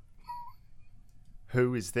to it.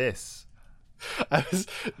 Who is this? I was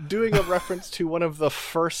doing a reference to one of the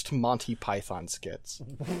first Monty Python skits,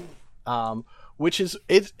 which is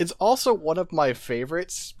it's also one of my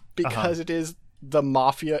favorites because it is the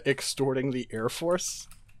mafia extorting the Air Force.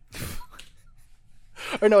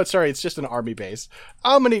 Or no, it's just an army base.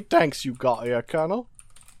 How many tanks you got here, Colonel?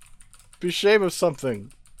 Be shame if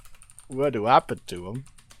something were to happen to him.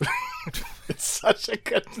 It's such a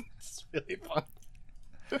good. It's really fun.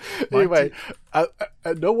 Anyway,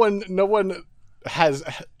 no one has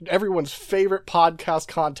everyone's favorite podcast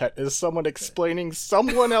content is someone explaining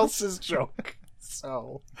someone else's joke.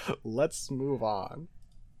 So let's move on.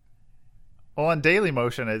 Well, on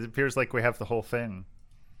Dailymotion, it appears like we have the whole thing.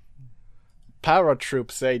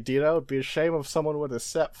 Paratroops say, Dino, it'd be a shame if someone would have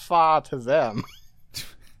set fire to them.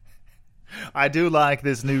 I do like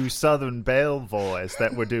this new Southern Belle voice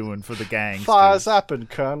that we're doing for the gangsters. Fires happen,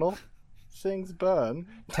 Colonel. Things burn.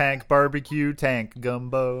 Tank barbecue, tank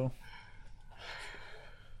gumbo.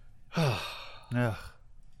 Ugh.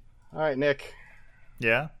 Alright, Nick.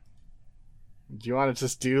 Yeah? Do you want to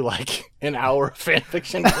just do like an hour of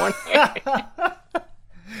fanfiction corner?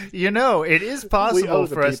 It is possible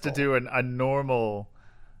for us to do a normal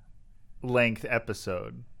length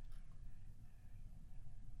episode.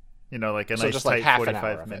 Like a nice tight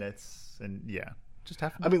 45 minutes. And yeah. Just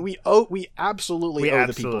have I mean, we absolutely owe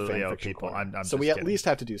the people fanfiction. So we at least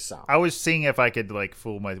have to do some. I was seeing if I could like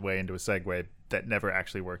fool my way into a segue that never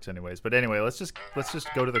actually works anyways. But anyway, let's just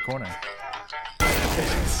go to the corner.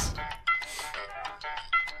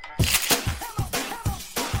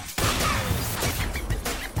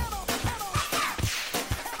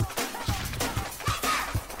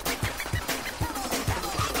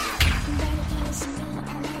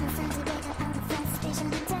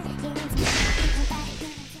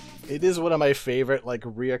 It is one of my favorite, like,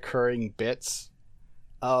 reoccurring bits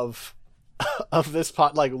of this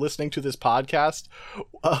like listening to this podcast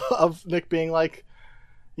of Nick being like,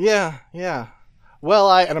 yeah. Well,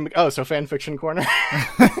 and I'm like, oh, so fan fiction corner.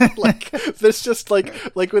 Like, there's just like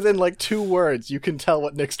within like 2 words, you can tell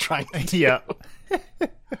what Nick's trying to do. Yeah.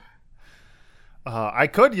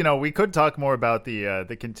 We could talk more about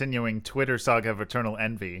the continuing Twitter saga of Eternal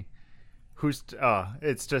Envy. It's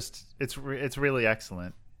really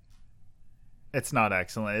excellent. It's not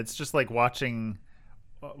excellent. It's just like watching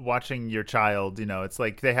your child, it's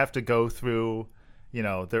like they have to go through,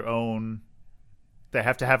 their own, they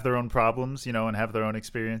have to have their own problems, and have their own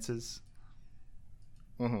experiences.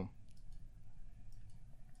 Mm-hmm.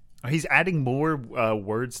 He's adding more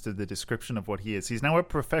words to the description of what he is. He's now a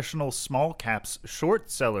professional small caps short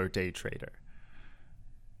seller day trader.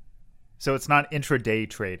 So it's not intraday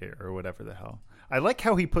trader or whatever the hell. I like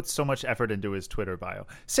how he puts so much effort into his Twitter bio.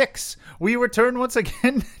 6, we return once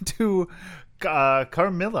again to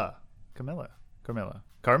Carmilla.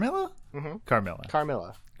 Mm-hmm.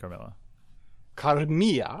 Carmilla.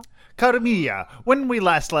 When we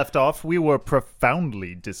last left off, we were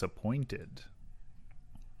profoundly disappointed.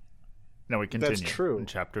 Now we continue. That's true. In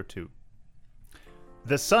chapter 2.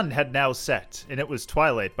 The sun had now set, and it was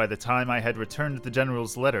twilight by the time I had returned the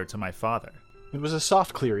general's letter to my father. It was a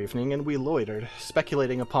soft, clear evening, and we loitered,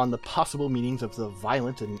 speculating upon the possible meanings of the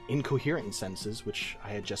violent and incoherent sentences which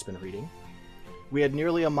I had just been reading. We had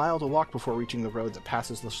nearly a mile to walk before reaching the road that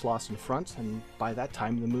passes the Schloss in front, and by that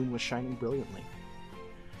time the moon was shining brilliantly.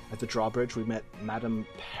 At the drawbridge we met Madame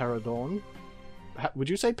Perrodon. Would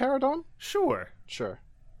you say Perrodon? Sure.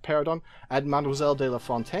 Perrodon and Mademoiselle de la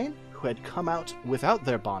Fontaine, who had come out without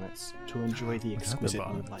their bonnets to enjoy the exquisite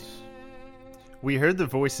moonlight. We heard the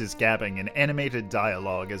voices gabbing in animated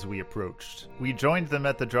dialogue as we approached. We joined them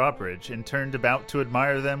at the drawbridge and turned about to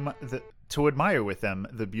admire with them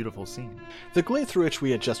the beautiful scene. The glade through which we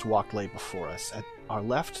had just walked lay before us. At our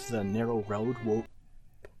left, the narrow road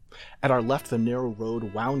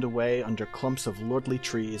wound away under clumps of lordly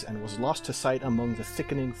trees and was lost to sight among the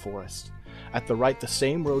thickening forest. At the right, the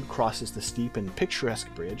same road crosses the steep and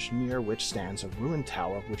picturesque bridge, near which stands a ruined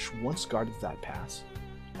tower which once guarded that pass.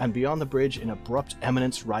 And beyond the bridge, an abrupt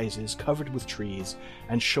eminence rises, covered with trees,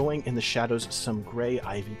 and showing in the shadows some gray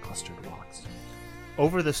ivy-clustered rocks.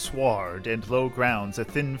 Over the sward and low grounds, a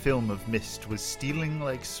thin film of mist was stealing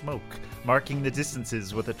like smoke, marking the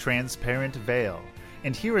distances with a transparent veil,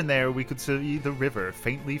 and here and there we could see the river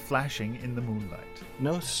faintly flashing in the moonlight.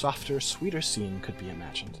 No softer, sweeter scene could be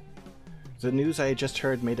imagined. The news I had just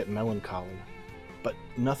heard made it melancholy, but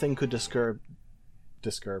nothing could disturb. I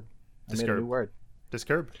made a new word.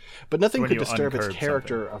 Disturb? But nothing could disturb its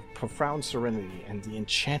character of profound serenity and the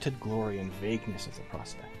enchanted glory and vagueness of the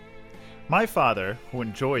prospect. My father, who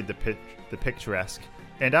enjoyed the picturesque,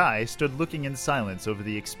 and I stood looking in silence over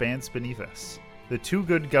the expanse beneath us. The 2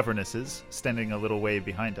 good governesses, standing a little way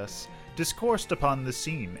behind us, discoursed upon the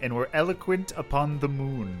scene and were eloquent upon the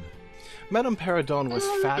moon. Madame Perrodon was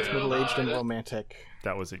fat, middle-aged, and romantic.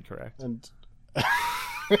 That was incorrect. And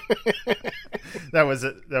that was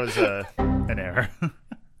an error.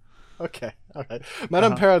 Okay, all right.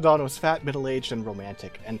 Madame Perrodon was fat, middle-aged, and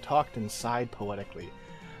romantic, and talked and sighed poetically.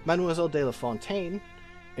 Mademoiselle de la Fontaine,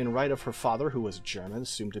 in right of her father, who was German,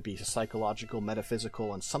 assumed to be psychological,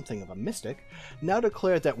 metaphysical, and something of a mystic, now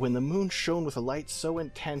declared that when the moon shone with a light so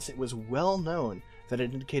intense it was well known that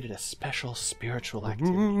it indicated a special spiritual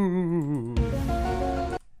activity.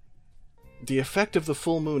 The effect of the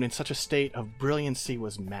full moon in such a state of brilliancy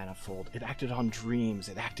was manifold. It acted on dreams,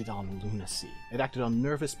 it acted on lunacy, it acted on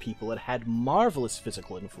nervous people, it had marvelous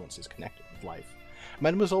physical influences connected with life.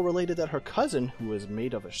 Mademoiselle related that her cousin, who was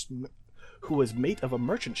mate of a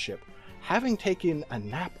merchant ship, having taken a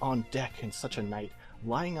nap on deck in such a night,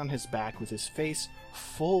 lying on his back with his face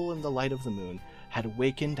full in the light of the moon, had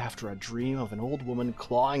wakened after a dream of an old woman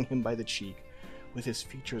clawing him by the cheek, with his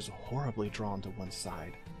features horribly drawn to one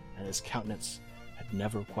side, and his countenance had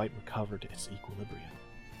never quite recovered its equilibrium.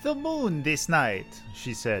 The moon this night,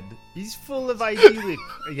 she said, is full of idyllic...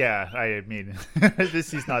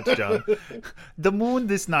 this is not John. The moon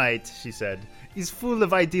this night, she said, is full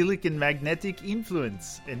of idyllic and magnetic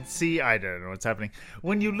influence. And see, I don't know what's happening.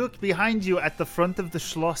 When you look behind you at the front of the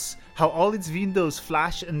Schloss, how all its windows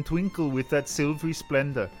flash and twinkle with that silvery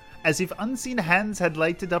splendor, as if unseen hands had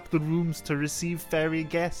lighted up the rooms to receive fairy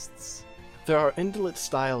guests. There are indolent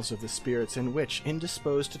styles of the spirits in which,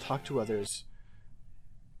 indisposed to talk to others...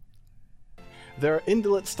 There are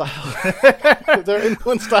indolent styles. There are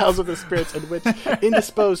indolent styles of the spirits in which,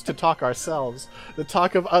 indisposed to talk ourselves, the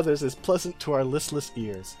talk of others is pleasant to our listless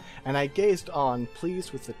ears. And I gazed on,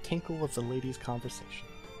 pleased with the tinkle of the lady's conversation.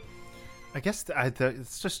 I guess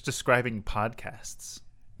it's just describing podcasts,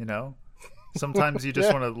 you know? Sometimes you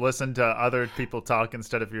just want to listen to other people talk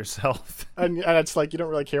instead of yourself. And it's like you don't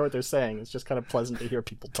really care what they're saying. It's just kind of pleasant to hear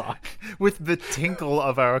people talk. With the tinkle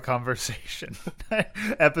of our conversation.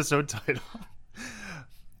 Episode title.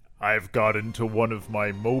 I've got into one of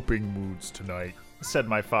my moping moods tonight, said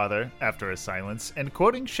my father, after a silence, and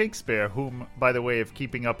quoting Shakespeare, whom, by the way of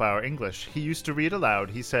keeping up our English, he used to read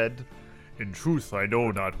aloud, he said, In truth I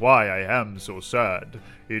know not why I am so sad.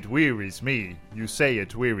 It wearies me, you say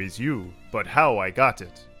it wearies you, but how I got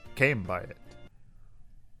it, came by it.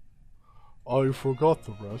 I forgot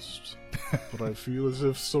the rest, but I feel as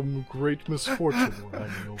if some great misfortune were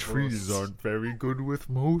hanging over Trees us. aren't very good with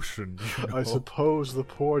motion, you know. I suppose the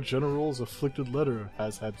poor general's afflicted letter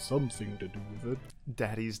has had something to do with it.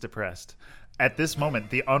 Daddy's depressed. At this moment,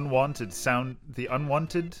 the unwanted sound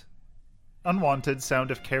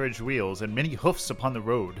of carriage wheels and many hoofs upon the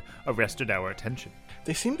road arrested our attention.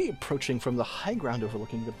 They seemed to be approaching from the high ground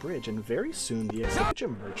overlooking the bridge, and very soon the carriage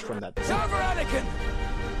emerged from that point. Silver Anakin!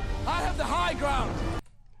 I have the high ground!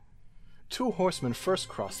 2 horsemen first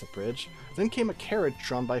crossed the bridge, then came a carriage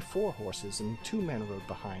drawn by 4 horses, and 2 men rode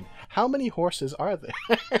behind. How many horses are there?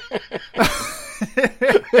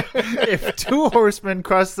 If 2 horsemen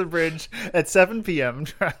cross the bridge at 7 p.m.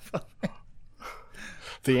 travel...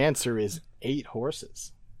 The answer is 8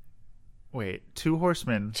 horses. Wait, 2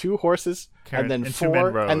 horsemen... 2 horses, and then and 2 men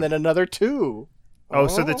 4, rode. and then another 2. Oh,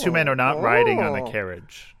 so the 2 men are not riding on a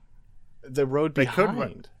carriage. The road They behind.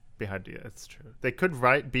 could behind you. That's true. They could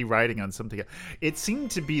be riding on something. It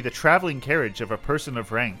seemed to be the traveling carriage of a person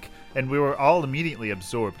of rank, and we were all immediately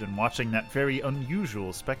absorbed in watching that very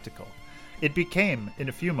unusual spectacle. It became, in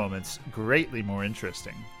a few moments, greatly more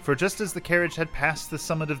interesting, for just as the carriage had passed the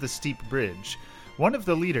summit of the steep bridge, one of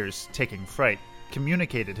the leaders, taking fright,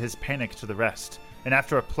 communicated his panic to the rest, and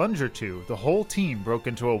after a plunge or two, the whole team broke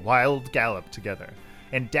into a wild gallop together,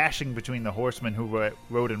 and dashing between the horsemen who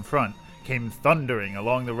rode in front, came thundering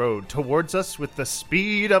along the road towards us with the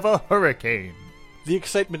speed of a hurricane. The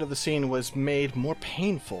excitement of the scene was made more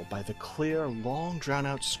painful by the clear, long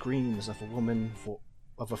drawn-out screams of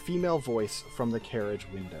a female voice from the carriage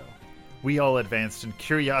window. We all advanced in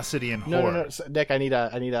curiosity and horror. No, Nick, I need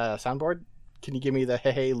a soundboard. Can you give me the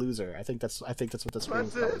hey loser? I think that's what the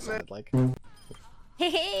scream probably sounded like.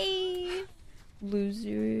 Hey,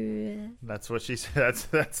 loser. That's what she said.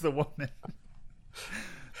 That's the woman.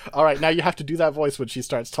 All right, now you have to do that voice when she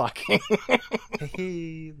starts talking.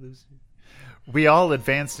 Hey, loser. We all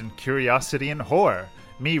advanced in curiosity and horror,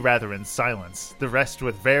 me rather in silence, the rest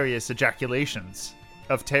with various ejaculations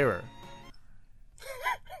of terror.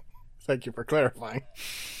 Thank you for clarifying.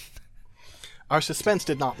 Our suspense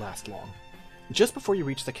did not last long. Just before you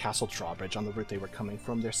reach the castle drawbridge on the route they were coming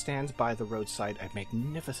from, there stands by the roadside a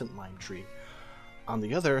magnificent lime tree. On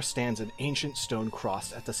the other stands an ancient stone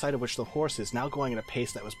cross, at the sight of which the horses, now going at a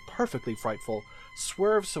pace that was perfectly frightful,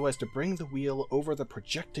 swerved so as to bring the wheel over the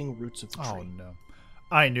projecting roots of the tree. Oh no.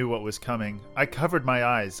 I knew what was coming. I covered my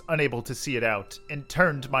eyes, unable to see it out, and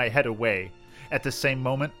turned my head away. At the same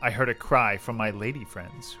moment, I heard a cry from my lady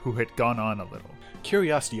friends, who had gone on a little.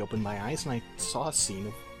 Curiosity opened my eyes, and I saw a scene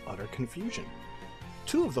of utter confusion.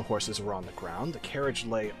 2 of the horses were on the ground, the carriage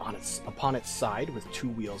lay upon its side with 2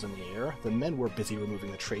 wheels in the air, the men were busy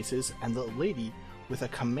removing the traces, and the lady, with a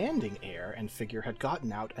commanding air and figure, had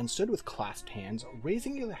gotten out and stood with clasped hands,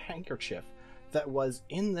 raising the handkerchief that was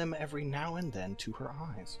in them every now and then to her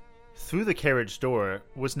eyes. Through the carriage door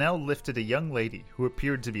was now lifted a young lady who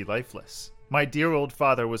appeared to be lifeless. My dear old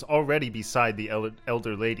father was already beside the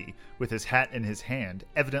elder lady, with his hat in his hand,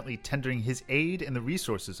 evidently tendering his aid in the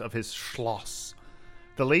resources of his schloss.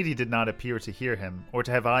 The lady did not appear to hear him, or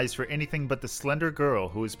to have eyes for anything but the slender girl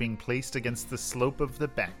who was being placed against the slope of the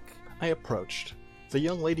bank. I approached. The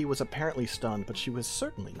young lady was apparently stunned, but she was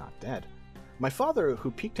certainly not dead. My father,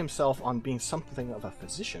 who piqued himself on being something of a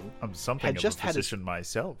physician, I'm something of a physician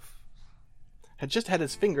myself. had just had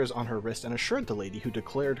his fingers on her wrist and assured the lady, who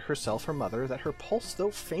declared herself her mother, that her pulse,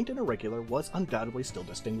 though faint and irregular, was undoubtedly still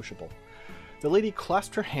distinguishable. The lady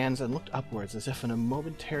clasped her hands and looked upwards as if in a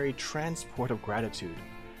momentary transport of gratitude.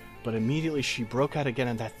 But immediately she broke out again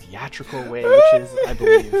in that theatrical way, which is, I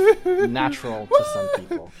believe, natural to some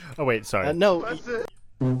people. Oh, wait, sorry. No.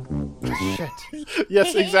 Shit.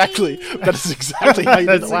 Yes, exactly. That is exactly how you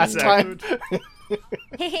did it last time.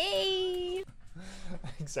 Hey.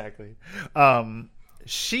 Exactly.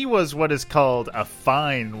 She was what is called a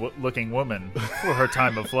fine-looking woman for her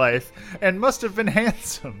time of life, and must have been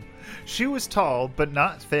handsome. She was tall, but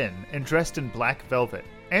not thin, and dressed in black velvet,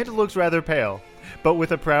 and looked rather pale, but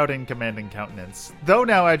with a proud and commanding countenance, though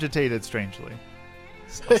now agitated strangely.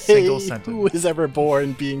 A single sentence. Who was ever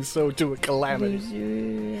born being so to a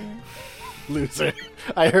calamity? Loser.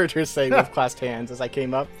 I heard her say with clasped hands as I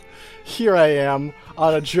came up. Here I am,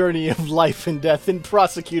 on a journey of life and death, and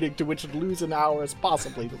prosecuting to which lose an hour is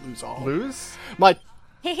possibly to lose all. Lose? My...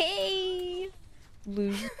 Hey!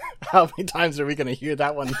 Lose. How many times are we going to hear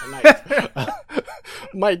that one tonight?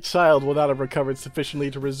 My child will not have recovered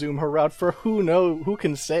sufficiently to resume her route, for who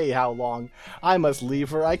can say how long? I must leave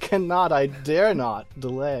her. I cannot, I dare not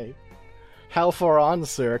delay. How far on,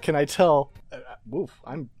 sir? Can I tell?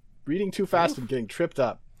 I'm reading too fast and getting tripped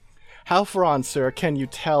up. How far on, sir, can you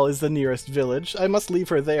tell is the nearest village? I must leave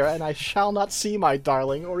her there, and I shall not see my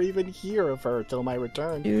darling or even hear of her till my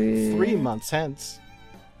return 3 months hence.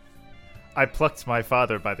 I plucked my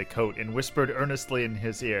father by the coat and whispered earnestly in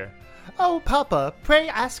his ear, "Oh, Papa, pray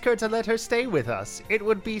ask her to let her stay with us. It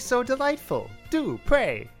would be so delightful. Do,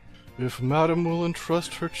 pray." If Madam will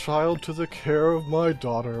entrust her child to the care of my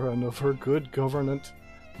daughter and of her good governante,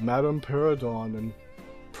 Madam Peridon, and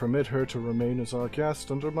permit her to remain as our guest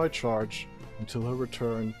under my charge until her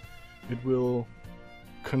return, it will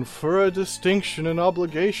confer a distinction and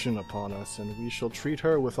obligation upon us, and we shall treat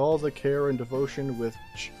her with all the care and devotion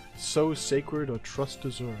which so sacred a trust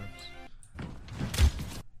deserves.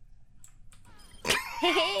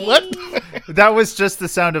 What? That was just the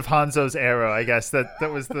sound of Hanzo's arrow, I guess.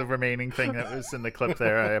 That was the remaining thing that was in the clip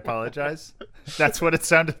there. I apologize. That's what it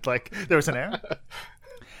sounded like. There was an arrow?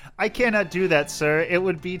 "I cannot do that, sir. It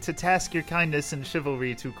would be to task your kindness and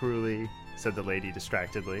chivalry too cruelly," said the lady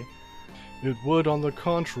distractedly. It would, on the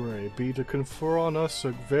contrary, be to confer on us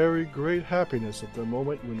a very great happiness at the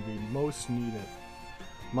moment when we most need it.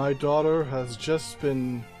 My daughter has just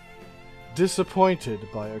been disappointed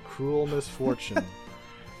by a cruel misfortune,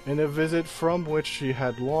 in a visit from which she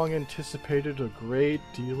had long anticipated a great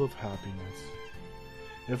deal of happiness.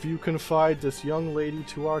 If you confide this young lady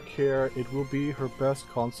to our care, it will be her best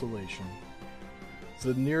consolation.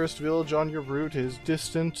 The nearest village on your route is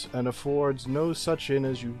distant and affords no such inn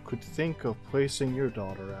as you could think of placing your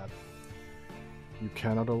daughter at. You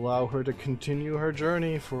cannot allow her to continue her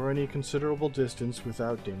journey for any considerable distance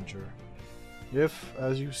without danger. If,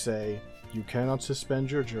 as you say, you cannot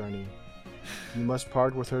suspend your journey, you must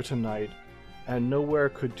part with her tonight, and nowhere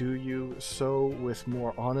could do you so with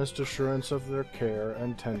more honest assurance of their care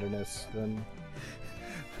and tenderness than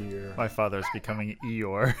here." My father's becoming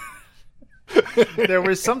Eeyore. There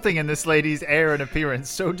was something in this lady's air and appearance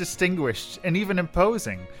so distinguished and even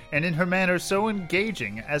imposing, and in her manner so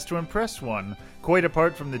engaging as to impress one, quite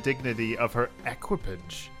apart from the dignity of her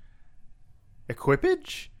equipage.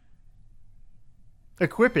 Equipage?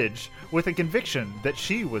 Equipage, with a conviction that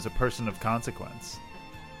she was a person of consequence.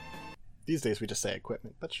 These days we just say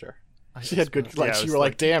equipment, but sure. I She had good, suppose, like, yeah, you were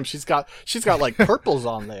like, damn, she's got like purples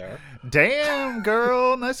on there. Damn,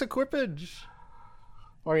 girl, nice equipage.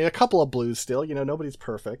 Or a couple of blues still, nobody's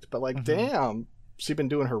perfect, but like, damn, she's been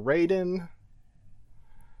doing her raiding.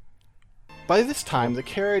 By this time, the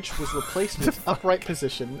carriage was replaced in its upright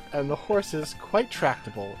position, and the horses quite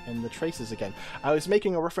tractable in the traces again. I was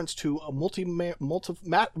making a reference to a massively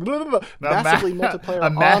multiplayer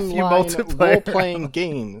online role-playing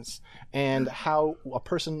games, and how a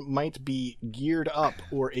person might be geared up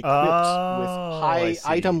or equipped with high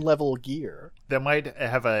item-level gear. They might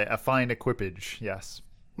have a fine equipage, yes.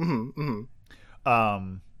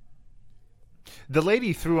 The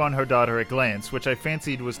lady threw on her daughter a glance which I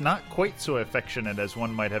fancied was not quite so affectionate as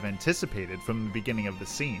one might have anticipated from the beginning of the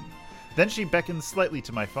scene. Then she beckoned slightly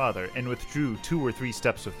to my father and withdrew 2 or 3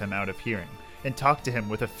 steps with him out of hearing, and talked to him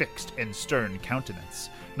with a fixed and stern countenance,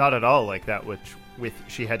 not at all like that with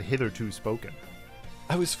she had hitherto spoken.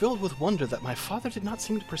 I was filled with wonder that my father did not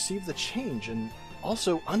seem to perceive the change, and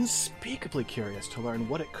also unspeakably curious to learn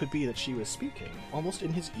what it could be that she was speaking, almost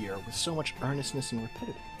in his ear, with so much earnestness and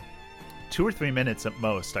rapidity. 2 or 3 minutes at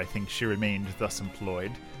most, I think she remained thus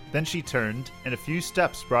employed. Then she turned, and a few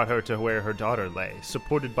steps brought her to where her daughter lay,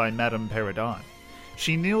 supported by Madame Peridon.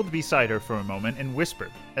 She kneeled beside her for a moment and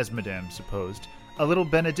whispered, as Madame supposed, a little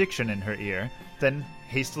benediction in her ear. Then,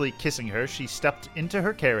 hastily kissing her, she stepped into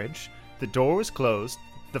her carriage. The door was closed.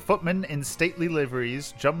 The footmen in stately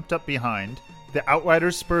liveries jumped up behind. The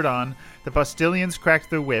outriders spurred on. The postilions cracked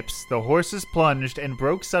their whips. The horses plunged and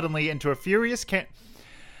broke suddenly into a furious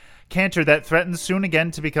canter that threatens soon again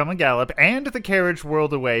to become a gallop, and the carriage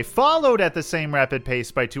whirled away, followed at the same rapid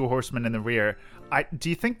pace by 2 horsemen in the rear. Do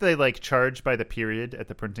you think they charged by the period at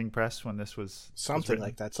the printing press when this was something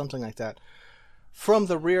like that? Something like that. From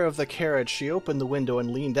the rear of the carriage, she opened the window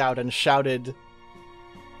and leaned out and shouted,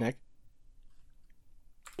 Nick?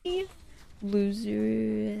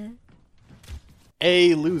 Loser.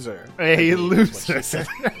 A loser. A loser.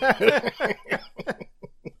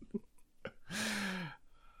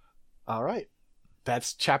 All right.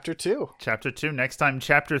 That's chapter 2. Chapter 2. Next time,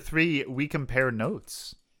 chapter 3, we compare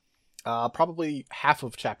notes. Probably half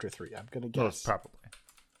of chapter 3, I'm going to guess. Well, probably.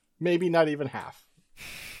 Maybe not even half.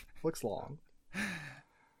 Looks long.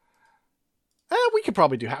 We could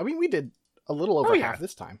probably do half. I mean, we did a little over half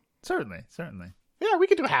this time. Certainly. Yeah, we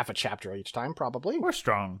could do half a chapter each time, probably. We're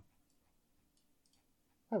strong.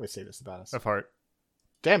 I would say this about us. Of heart.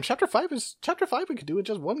 Damn, chapter 5 we could do in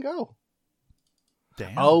just one go.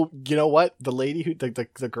 Damn. Oh, you know what? The lady who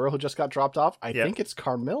the girl who just got dropped off, I think it's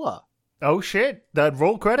Carmilla. Oh shit. That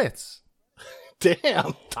roll credits.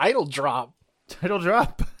 Damn, title drop. Title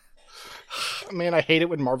drop. Man, I hate it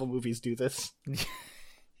when Marvel movies do this.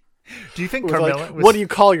 Do you think Carmilla was... What do you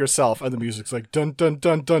call yourself? And the music's like dun dun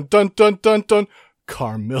dun dun dun dun dun dun.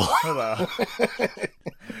 Carmilla. Hello.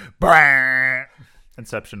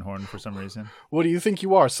 Inception horn for some reason. What do you think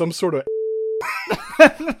you are? Some sort of...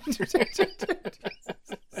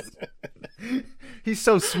 He's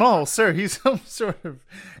so small, sir. He's some sort of...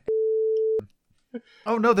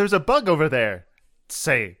 Oh no, there's a bug over there.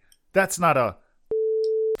 Say, that's not a...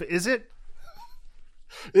 Is it?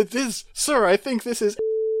 It is, sir. I think this is...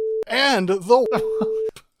 And the...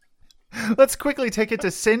 Let's quickly take it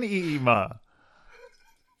to Sin Iima.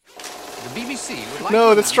 The BBC would like No,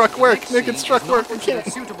 to that struck announce work. the next Nick, it scene struck is work. not We can't.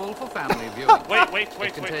 suitable for family viewing. Wait.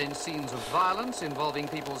 It contains scenes of violence involving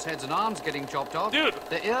people's heads and arms getting chopped off, Dude.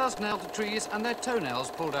 their ears nailed to trees, and their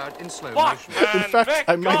toenails pulled out in slow Fuck, motion. man. In fact, Thank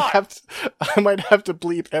I might God. have to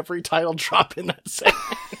bleep every title drop in that segment.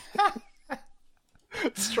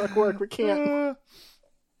 Struck work. We can't.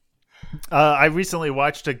 I recently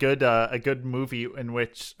watched a good movie in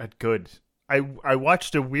which I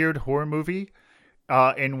watched a weird horror movie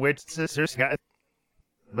in which sisters got.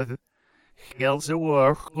 I think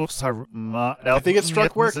it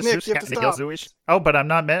struck work, Nick. You have to stop. Oh, but I'm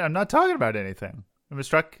not talking about anything. I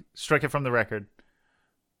struck it from the record.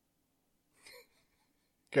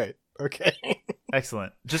 Great. Okay.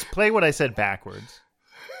 Excellent. Just play what I said backwards.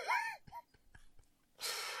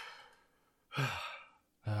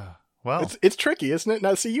 Well, it's tricky, isn't it?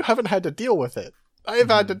 Now, see, you haven't had to deal with it. I've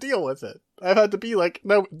had to deal with it. I've had to be like,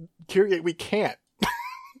 no, Kyrie, we can't.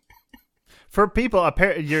 For people,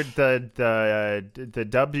 you're the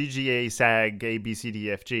WGA SAG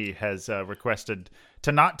ABCDFG has requested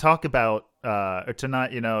to not talk about or to not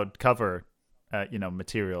cover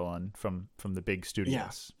material from the big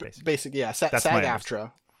studios. Basically, yeah.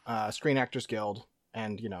 SAG-AFTRA, Screen Actors Guild,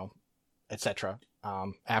 and etc.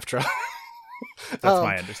 AFTRA. That's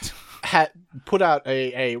my understanding. Had put out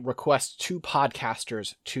a request to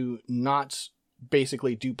podcasters to not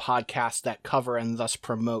basically do podcasts that cover and thus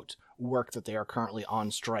promote work that they are currently on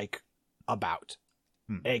strike about,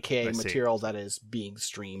 aka material that is being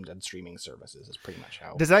streamed and streaming services is pretty much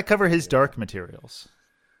how. Does that cover his dark materials,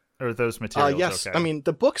 or those materials? Yes, okay? I mean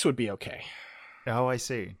the books would be okay. Oh, I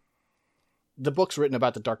see. The books written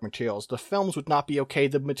about the dark materials, the films would not be okay.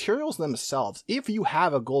 The materials themselves, if you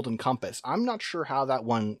have a golden compass, I'm not sure how that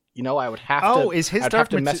one. I would have to. Oh, is his I'd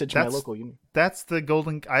dark have to message my local union. That's the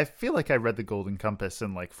golden. I feel like I read the Golden Compass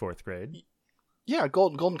in like 4th grade. Yeah,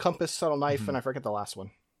 golden compass, subtle knife, and I forget the last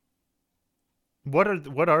one. What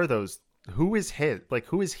are those? Who is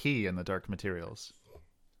he in the dark materials?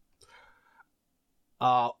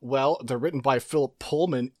 Well, they're written by Philip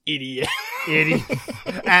Pullman, idiot. Idiot.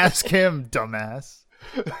 Ask him, dumbass.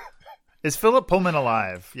 Is Philip Pullman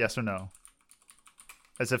alive? Yes or no?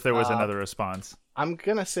 As if there was another response. I'm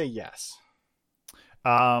gonna say yes.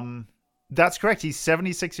 That's correct. He's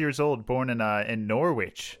 76 years old, born in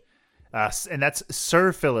Norwich. And that's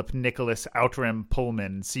Sir Philip Nicholas Outram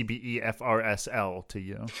Pullman, CBEFRSL to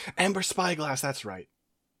you. Amber Spyglass, that's right.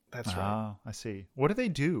 That's right. Oh, I see. What do they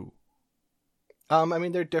do? I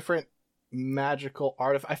mean, they're different magical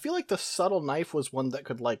art. I feel like the subtle knife was one that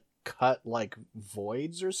could cut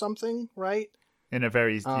voids or something, right? In a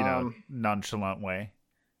very nonchalant way.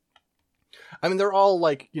 I mean, they're all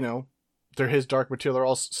they're his dark material. They're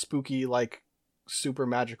all spooky, super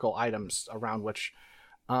magical items around which.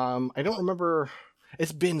 I don't remember.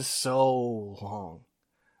 It's been so long.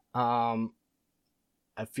 I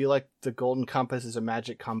feel like the golden compass is a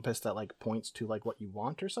magic compass that points to what you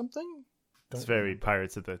want or something. It's very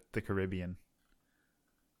Pirates of the Caribbean.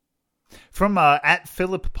 From at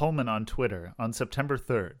Philip Pullman on Twitter on September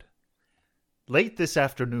 3rd. Late this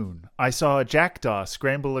afternoon, I saw a jackdaw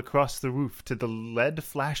scramble across the roof to the lead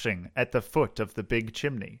flashing at the foot of the big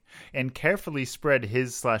chimney, and carefully spread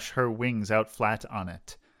his/her wings out flat on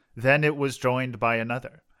it. Then it was joined by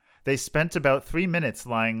another. They spent about 3 minutes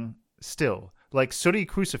lying still, like sooty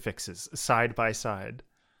crucifixes, side by side.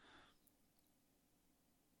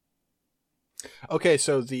 Okay,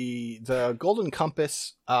 so the golden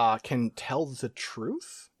compass can tell the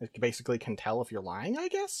truth. It basically can tell if you're lying, I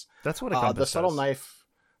guess. That's what a compass the subtle does. knife.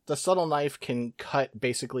 The subtle knife can cut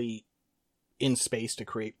basically in space to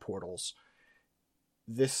create portals.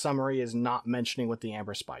 This summary is not mentioning what the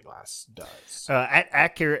amber spyglass does. At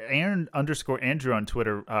 @Aaron_Andrew on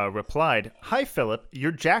Twitter replied, "Hi Philip,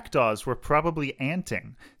 your jackdaws were probably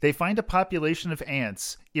anting. They find a population of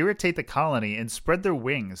ants, irritate the colony, and spread their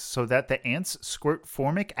wings so that the ants squirt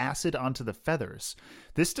formic acid onto the feathers.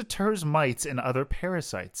 This deters mites and other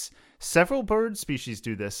parasites. Several bird species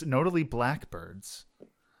do this, notably blackbirds."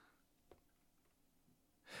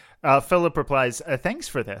 Philip replies, "Thanks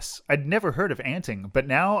for this. I'd never heard of anting, but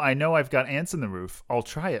now I know I've got ants in the roof. I'll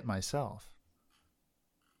try it myself."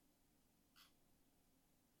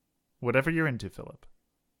 Whatever you're into, Philip.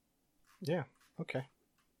 Yeah, okay.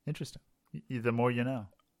 Interesting. The more you know.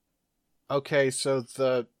 Okay, so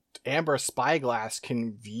the amber spyglass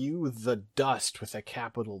can view the dust with a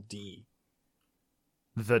capital D.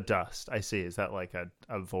 The dust. I see. Is that like a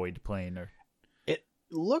void plane? Or It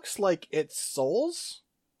looks like it's souls.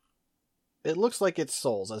 It looks like it's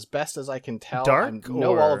souls, as best as I can tell. Dark, I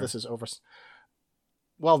know or... all of this is over.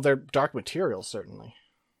 Well, they're dark materials, certainly.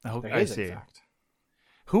 Oh, There I is, see. in fact.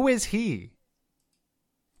 Who is he?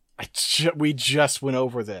 We just went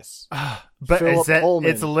over this. But Philip is that Pullman,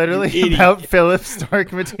 it's literally you idiot. about Philip's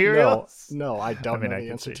dark materials? No, I don't know I the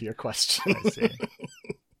can answer see. to your question. I see.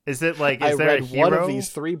 Is it like, I is there a read hero? one of these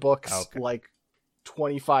 3 books Okay. like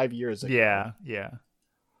 25 years ago. Yeah.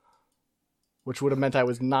 Which would have meant I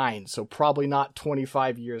was 9, so probably not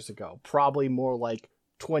 25 years ago. Probably more like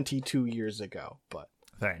 22 years ago, but...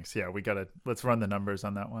 Thanks. Yeah, let's run the numbers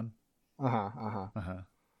on that one. Uh-huh.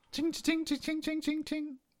 Ching, ching, ching, ching, ching, ching,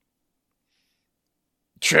 ching.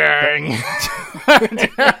 Ching! You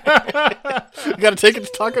gotta take it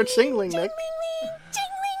to Taco Chingling, Nick.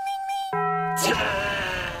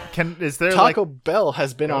 Is there Taco Bell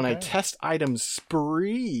has been on a Okay. test item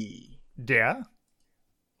spree. Yeah?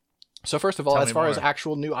 So first of all, Tell as me far as more.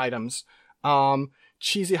 actual new items,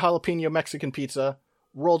 cheesy jalapeno Mexican pizza,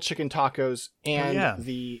 rolled chicken tacos, and yeah.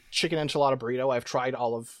 the chicken enchilada burrito. I've tried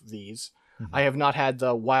all of these. I have not had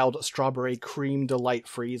the wild strawberry cream delight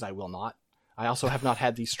freeze. I will not. I also have not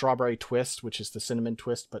had the strawberry twist, which is the cinnamon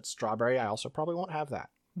twist, but strawberry. I also probably won't have that.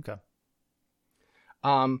 Okay.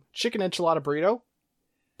 Chicken enchilada burrito,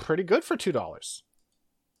 pretty good for $2.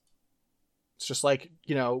 It's just like,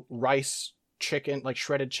 rice, chicken, like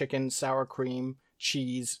shredded chicken, sour cream,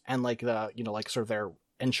 cheese, and like the, like sort of their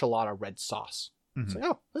enchilada red sauce. It's like,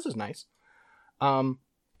 oh, this is nice.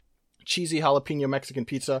 Cheesy jalapeno Mexican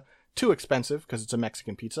pizza, too expensive because it's a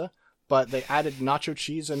Mexican pizza, but they added nacho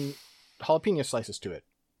cheese and jalapeno slices to it.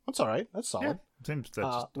 That's all right. That's solid. Yeah. Seems that's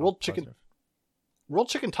just rolled positive.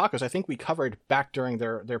 chicken tacos, I think we covered back during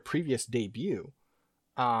their previous debut,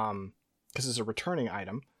 because it's a returning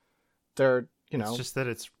item. They're, It's just that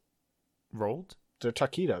it's rolled? they're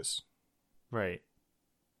taquitos. Right.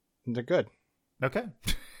 They're good. Okay.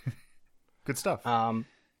 Good stuff.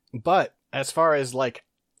 But as far as like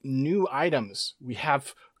new items, we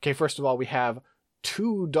have, first of all, we have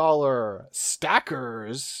 $2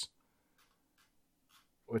 stackers,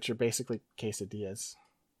 which are basically quesadillas.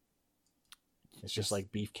 It's just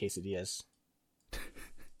like beef quesadillas.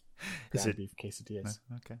 Is it beef quesadillas?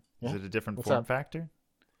 Okay. Yeah. Is it a different What's form up? factor?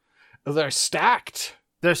 They're stacked.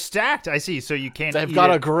 They're stacked. I see. So you can't. They've eat got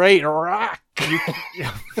it. a great rack.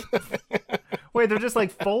 Wait, they're just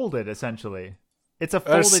like folded essentially. It's a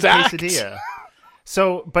folded stacked. quesadilla.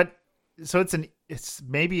 So it's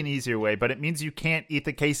maybe an easier way, but it means you can't eat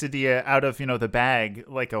the quesadilla out of the bag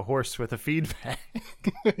like a horse with a feed bag.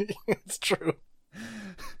 It's true.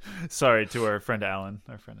 Sorry to our friend Alan.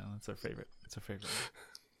 Our friend Alan. It's our favorite. It's our favorite.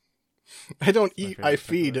 I don't eat, I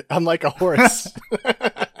feed. I'm like a horse.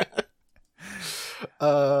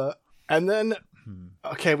 And then,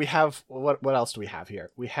 okay, we have, what else do we have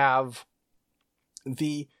here? We have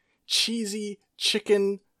the cheesy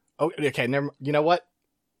chicken. Oh, okay, you know what?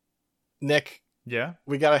 Nick, Yeah.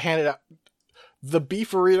 we gotta hand it out. The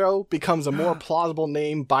beefarito becomes a more plausible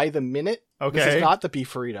name by the minute. This Okay. is not the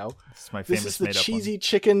beefarito. This is my This famous is the made-up cheesy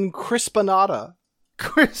chicken crispanada.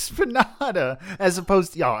 Crispanada, as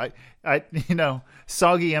opposed to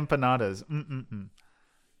soggy empanadas.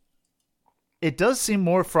 It does seem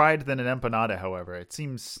more fried than an empanada, however. It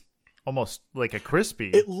seems almost like a crispy.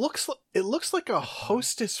 It looks like a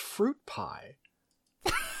Hostess fruit pie.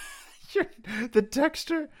 The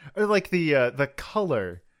texture, or like the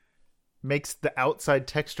color, makes the outside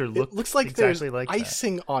texture look. It looks like exactly there's like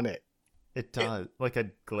icing on it. It does, like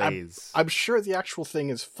a glaze. I'm sure the actual thing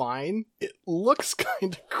is fine. It looks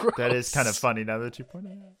kind of gross. That is kind of funny now that you point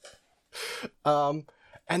it out.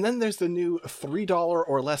 And then there's the new $3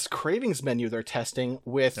 or less cravings menu they're testing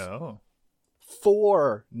with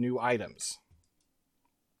 4 new items.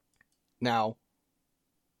 Now,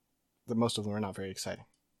 most of them are not very exciting.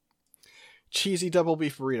 Cheesy double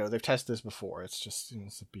beef burrito. They've tested this before. It's just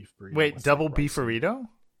it's a beef burrito. Wait, double beef burrito?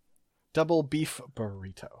 Double beef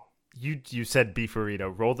burrito. You said beef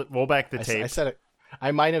burrito. Roll back the tape. I said it.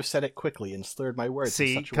 I might have said it quickly and slurred my words.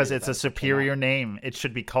 See, because it's a superior name. It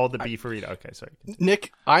should be called the beef burrito. Okay, sorry.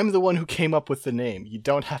 Nick, I'm the one who came up with the name. You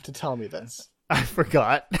don't have to tell me this. I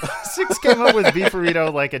forgot. Six came up with beef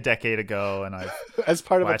burrito like a decade ago, and I as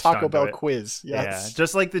part of a Taco Bell quiz. Yes. Yeah,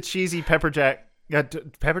 just like the cheesy pepper jack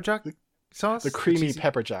sauce, the creamy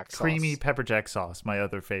pepper jack sauce. Creamy pepper jack sauce, my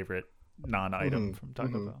other favorite non-item from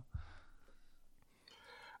Taco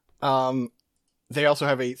Bell. They also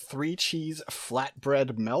have a 3-cheese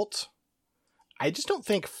flatbread melt. I just don't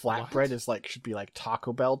think flatbread is should be like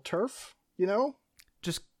Taco Bell turf, you know?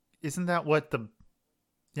 Just isn't that what the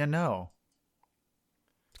no.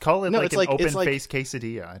 Call it it's an open face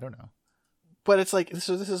quesadilla. I don't know. But it's like this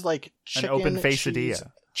is like chicken, an open cheese,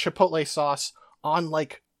 quesadilla. Chipotle sauce on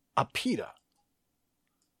like a pita.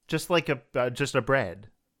 Just like a bread.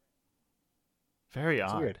 Very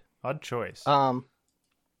odd. Weird. Odd choice.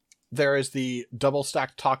 There is the double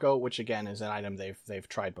stacked taco, which again is an item they've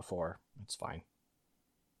tried before. It's fine.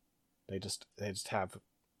 They just have.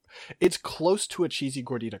 It's close to a cheesy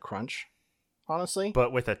gordita crunch, honestly.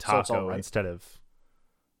 But with a taco so instead of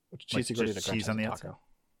cheesy gordita crunch cheese on the taco. outside.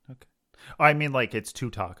 Okay. Oh, I mean, like it's 2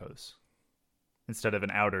 tacos instead of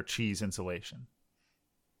an outer cheese insulation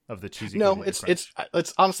of the cheesy. No, gordita crunch.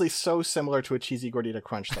 it's honestly so similar to a cheesy gordita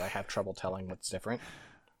crunch that I have trouble telling what's different.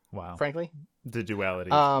 Wow. Frankly, the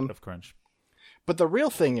duality of crunch. But the real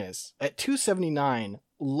thing is, at $2.79,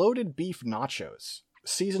 loaded beef nachos,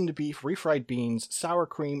 seasoned beef, refried beans, sour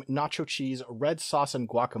cream, nacho cheese, red sauce, and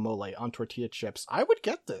guacamole on tortilla chips. I would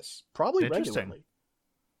get this probably regularly.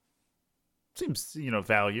 Seems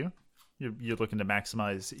value. You're looking to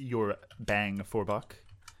maximize your bang for buck.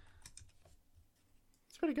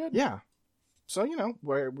 It's pretty good. Yeah. So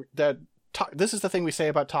this is the thing we say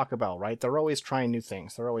about Taco Bell, right? They're always trying new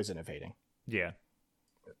things. They're always innovating. Yeah.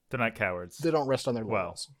 They're not cowards. They don't rest on their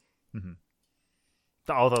laurels.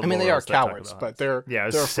 They are cowards, but they're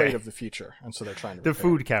afraid of the future, and so they're trying to. They're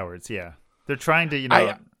food cowards, yeah. They're trying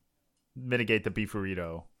to, mitigate the beef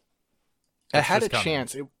burrito. I had a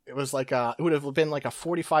chance. It was like it would have been like a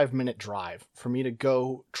 45-minute drive for me to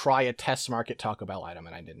go try a test market Taco Bell item,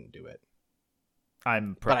 and I didn't do it.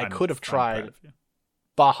 But I could have tried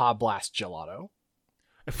Baja Blast gelato.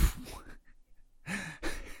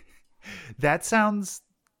 That sounds.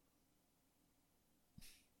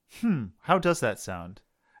 How does that sound?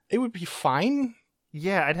 It would be fine.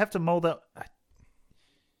 Yeah, I'd have to mold out.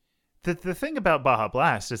 The thing about Baja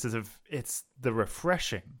Blast is it's the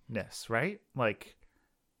refreshingness, right? Like,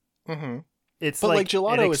 it's but like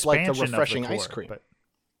gelato is like the refreshing core, ice cream, but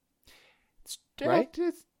right?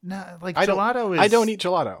 It's not like gelato. I don't eat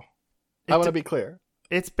gelato. I want to be clear.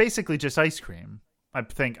 It's basically just ice cream. I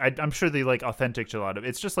think I'm sure the authentic gelato.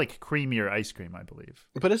 It's just like creamier ice cream, I believe.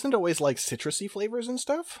 But isn't it always like citrusy flavors and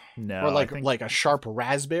stuff? No, or like a sharp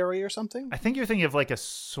raspberry or something. I think you're thinking of like a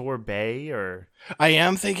sorbet, or I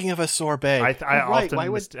am thinking of a sorbet. I often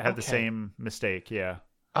have the same mistake. Yeah.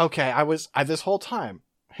 Okay, I was this whole time.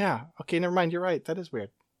 Yeah. Okay, never mind. You're right. That is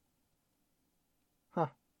weird. Huh.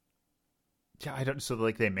 Yeah, I don't. So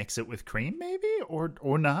they mix it with cream, maybe,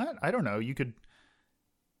 or not. I don't know. You could.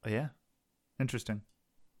 Yeah. Interesting.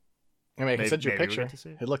 I mean, I can send you a picture.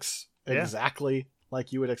 It looks exactly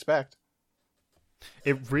like you would expect.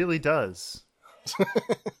 It really does.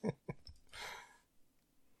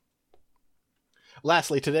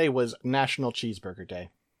 Lastly, today was National Cheeseburger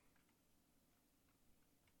Day.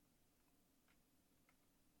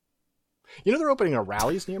 You know they're opening a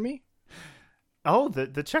Rallies near me? Oh,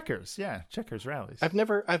 the Checkers. Yeah, Checkers Rallies. I've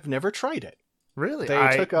never tried it. Really?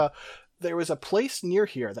 There was a place near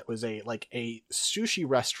here that was a sushi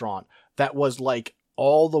restaurant that was like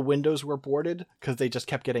all the windows were boarded because they just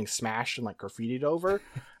kept getting smashed and like graffitied over.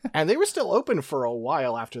 And they were still open for a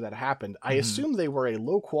while after that happened. I assume they were a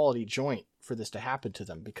low quality joint for this to happen to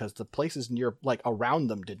them because the places near, like around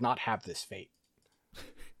them, did not have this fate.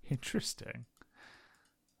 Interesting.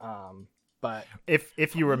 But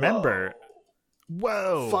if you remember,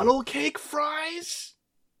 whoa, funnel cake fries?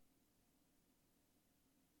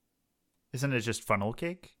 Isn't it just funnel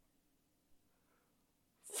cake?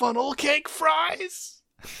 Funnel cake fries?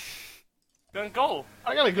 Then go.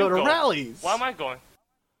 I gotta go to Rallies. Why am I going?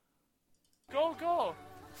 Go.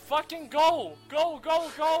 Fucking go.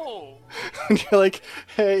 Go. And you're like,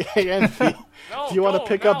 hey, Anthony, No, do you want to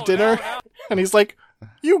pick up no, dinner? no. And he's like,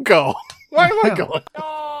 you go. Why am I going?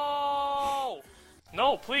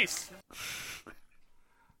 No, please.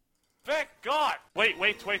 Thank God. Wait.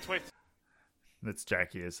 That's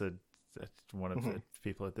Jackie. That's one of the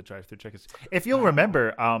people at the drive-thru Checkers. If you'll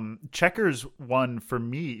remember, Checkers won for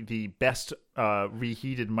me the best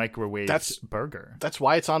reheated microwaved burger. That's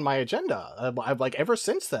why it's on my agenda. I've like ever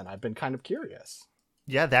since then, I've been kind of curious.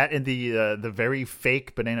 Yeah, that and the very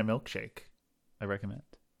fake banana milkshake. I recommend.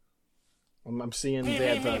 I'm seeing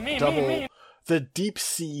they had the deep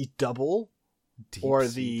sea double,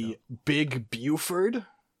 the big Buford.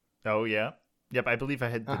 Oh yeah, yep. I believe I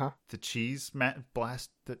had the cheese blast.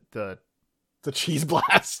 The cheese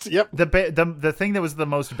blast. Yep. The thing that was the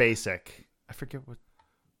most basic. I forget what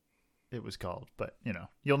it was called, but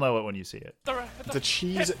you'll know it when you see it. The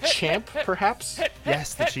cheese champ, perhaps.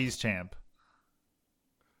 Yes, the cheese champ.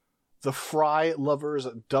 The fry lovers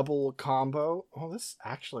double combo. Oh, this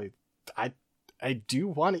actually, I do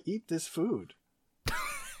want to eat this food.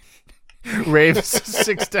 Raves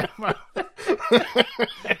 6 down.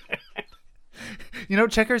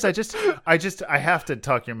 Checkers. I have to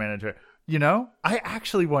talk your manager. I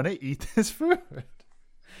actually want to eat this food.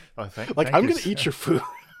 Oh, thank I'm you, gonna eat your food.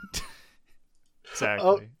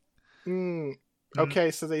 Exactly.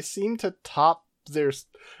 Okay, so they seem to top their.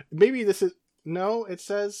 Maybe this is no. It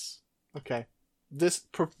says okay. This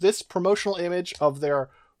promotional image of their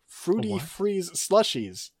fruity freeze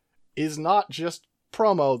slushies is not just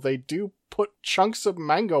promo. They do put chunks of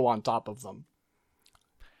mango on top of them.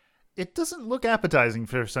 It doesn't look appetizing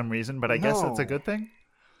for some reason, but I guess that's a good thing.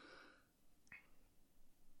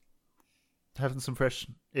 Having some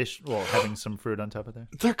having some fruit on top of there.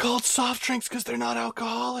 They're called soft drinks because they're not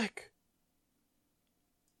alcoholic.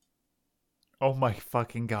 Oh my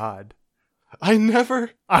fucking God. I never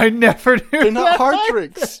knew they're not hard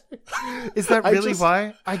drinks. Is that really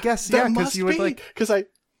why? I guess, yeah, because you would like... Because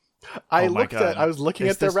I was looking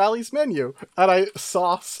at their Rallies menu, and I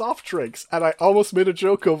saw soft drinks, and I almost made a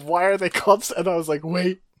joke of why are they called, and I was like,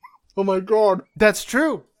 wait, oh my God. That's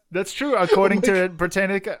true. According to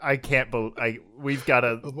Britannica, I can't believe... We've got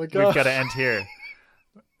to end here.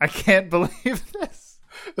 I can't believe this.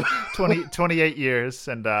 28 years,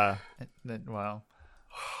 and wow.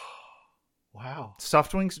 Wow.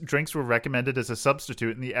 Soft drinks were recommended as a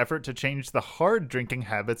substitute in the effort to change the hard drinking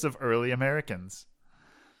habits of early Americans.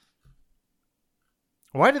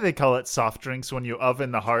 Why do they call it soft drinks when you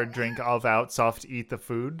oven the hard drink out, soft eat the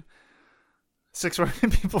food? 6, where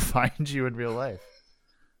can people find you in real life?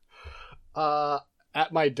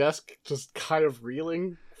 At my desk, just kind of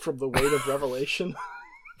reeling from the weight of revelation.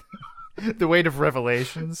 The weight of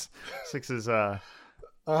revelations. 6 is reading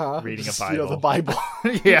a Bible. The Bible.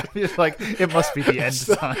 Yeah, it's like it must be the end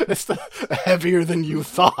time. It's the heavier than you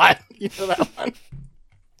thought. You know that one.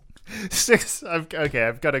 6. I've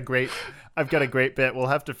got a great bit. We'll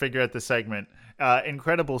have to figure out the segment.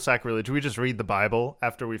 Incredible sacrilege. We just read the Bible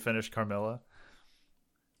after we finish Carmilla.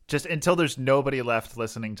 Just until there's nobody left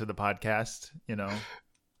listening to the podcast,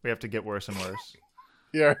 we have to get worse and worse.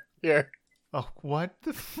 Yeah. Oh, what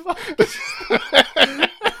the fuck?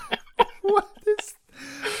 What is...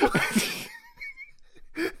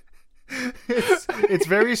 It's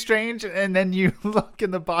very strange, and then you look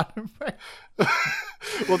in the bottom right.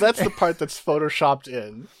 Well, that's the part that's photoshopped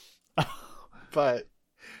in. But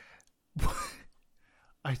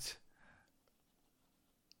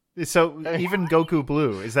so even Goku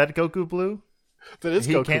Blue, is that Goku Blue? That is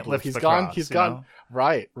Goku can't Blue. Lift He's the gone. cross, He's gone.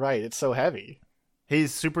 Right. It's so heavy.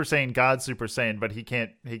 He's Super Saiyan, God Super Saiyan, but he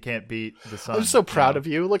can't beat the sun. I'm so proud of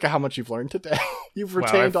you. Look at how much you've learned today. You've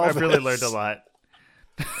retained all this. I've really learned a lot.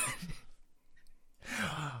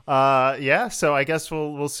 Yeah, so I guess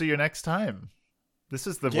we'll see you next time. This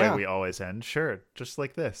is the way we always end. Sure, just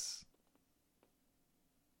like this.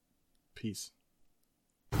 Peace.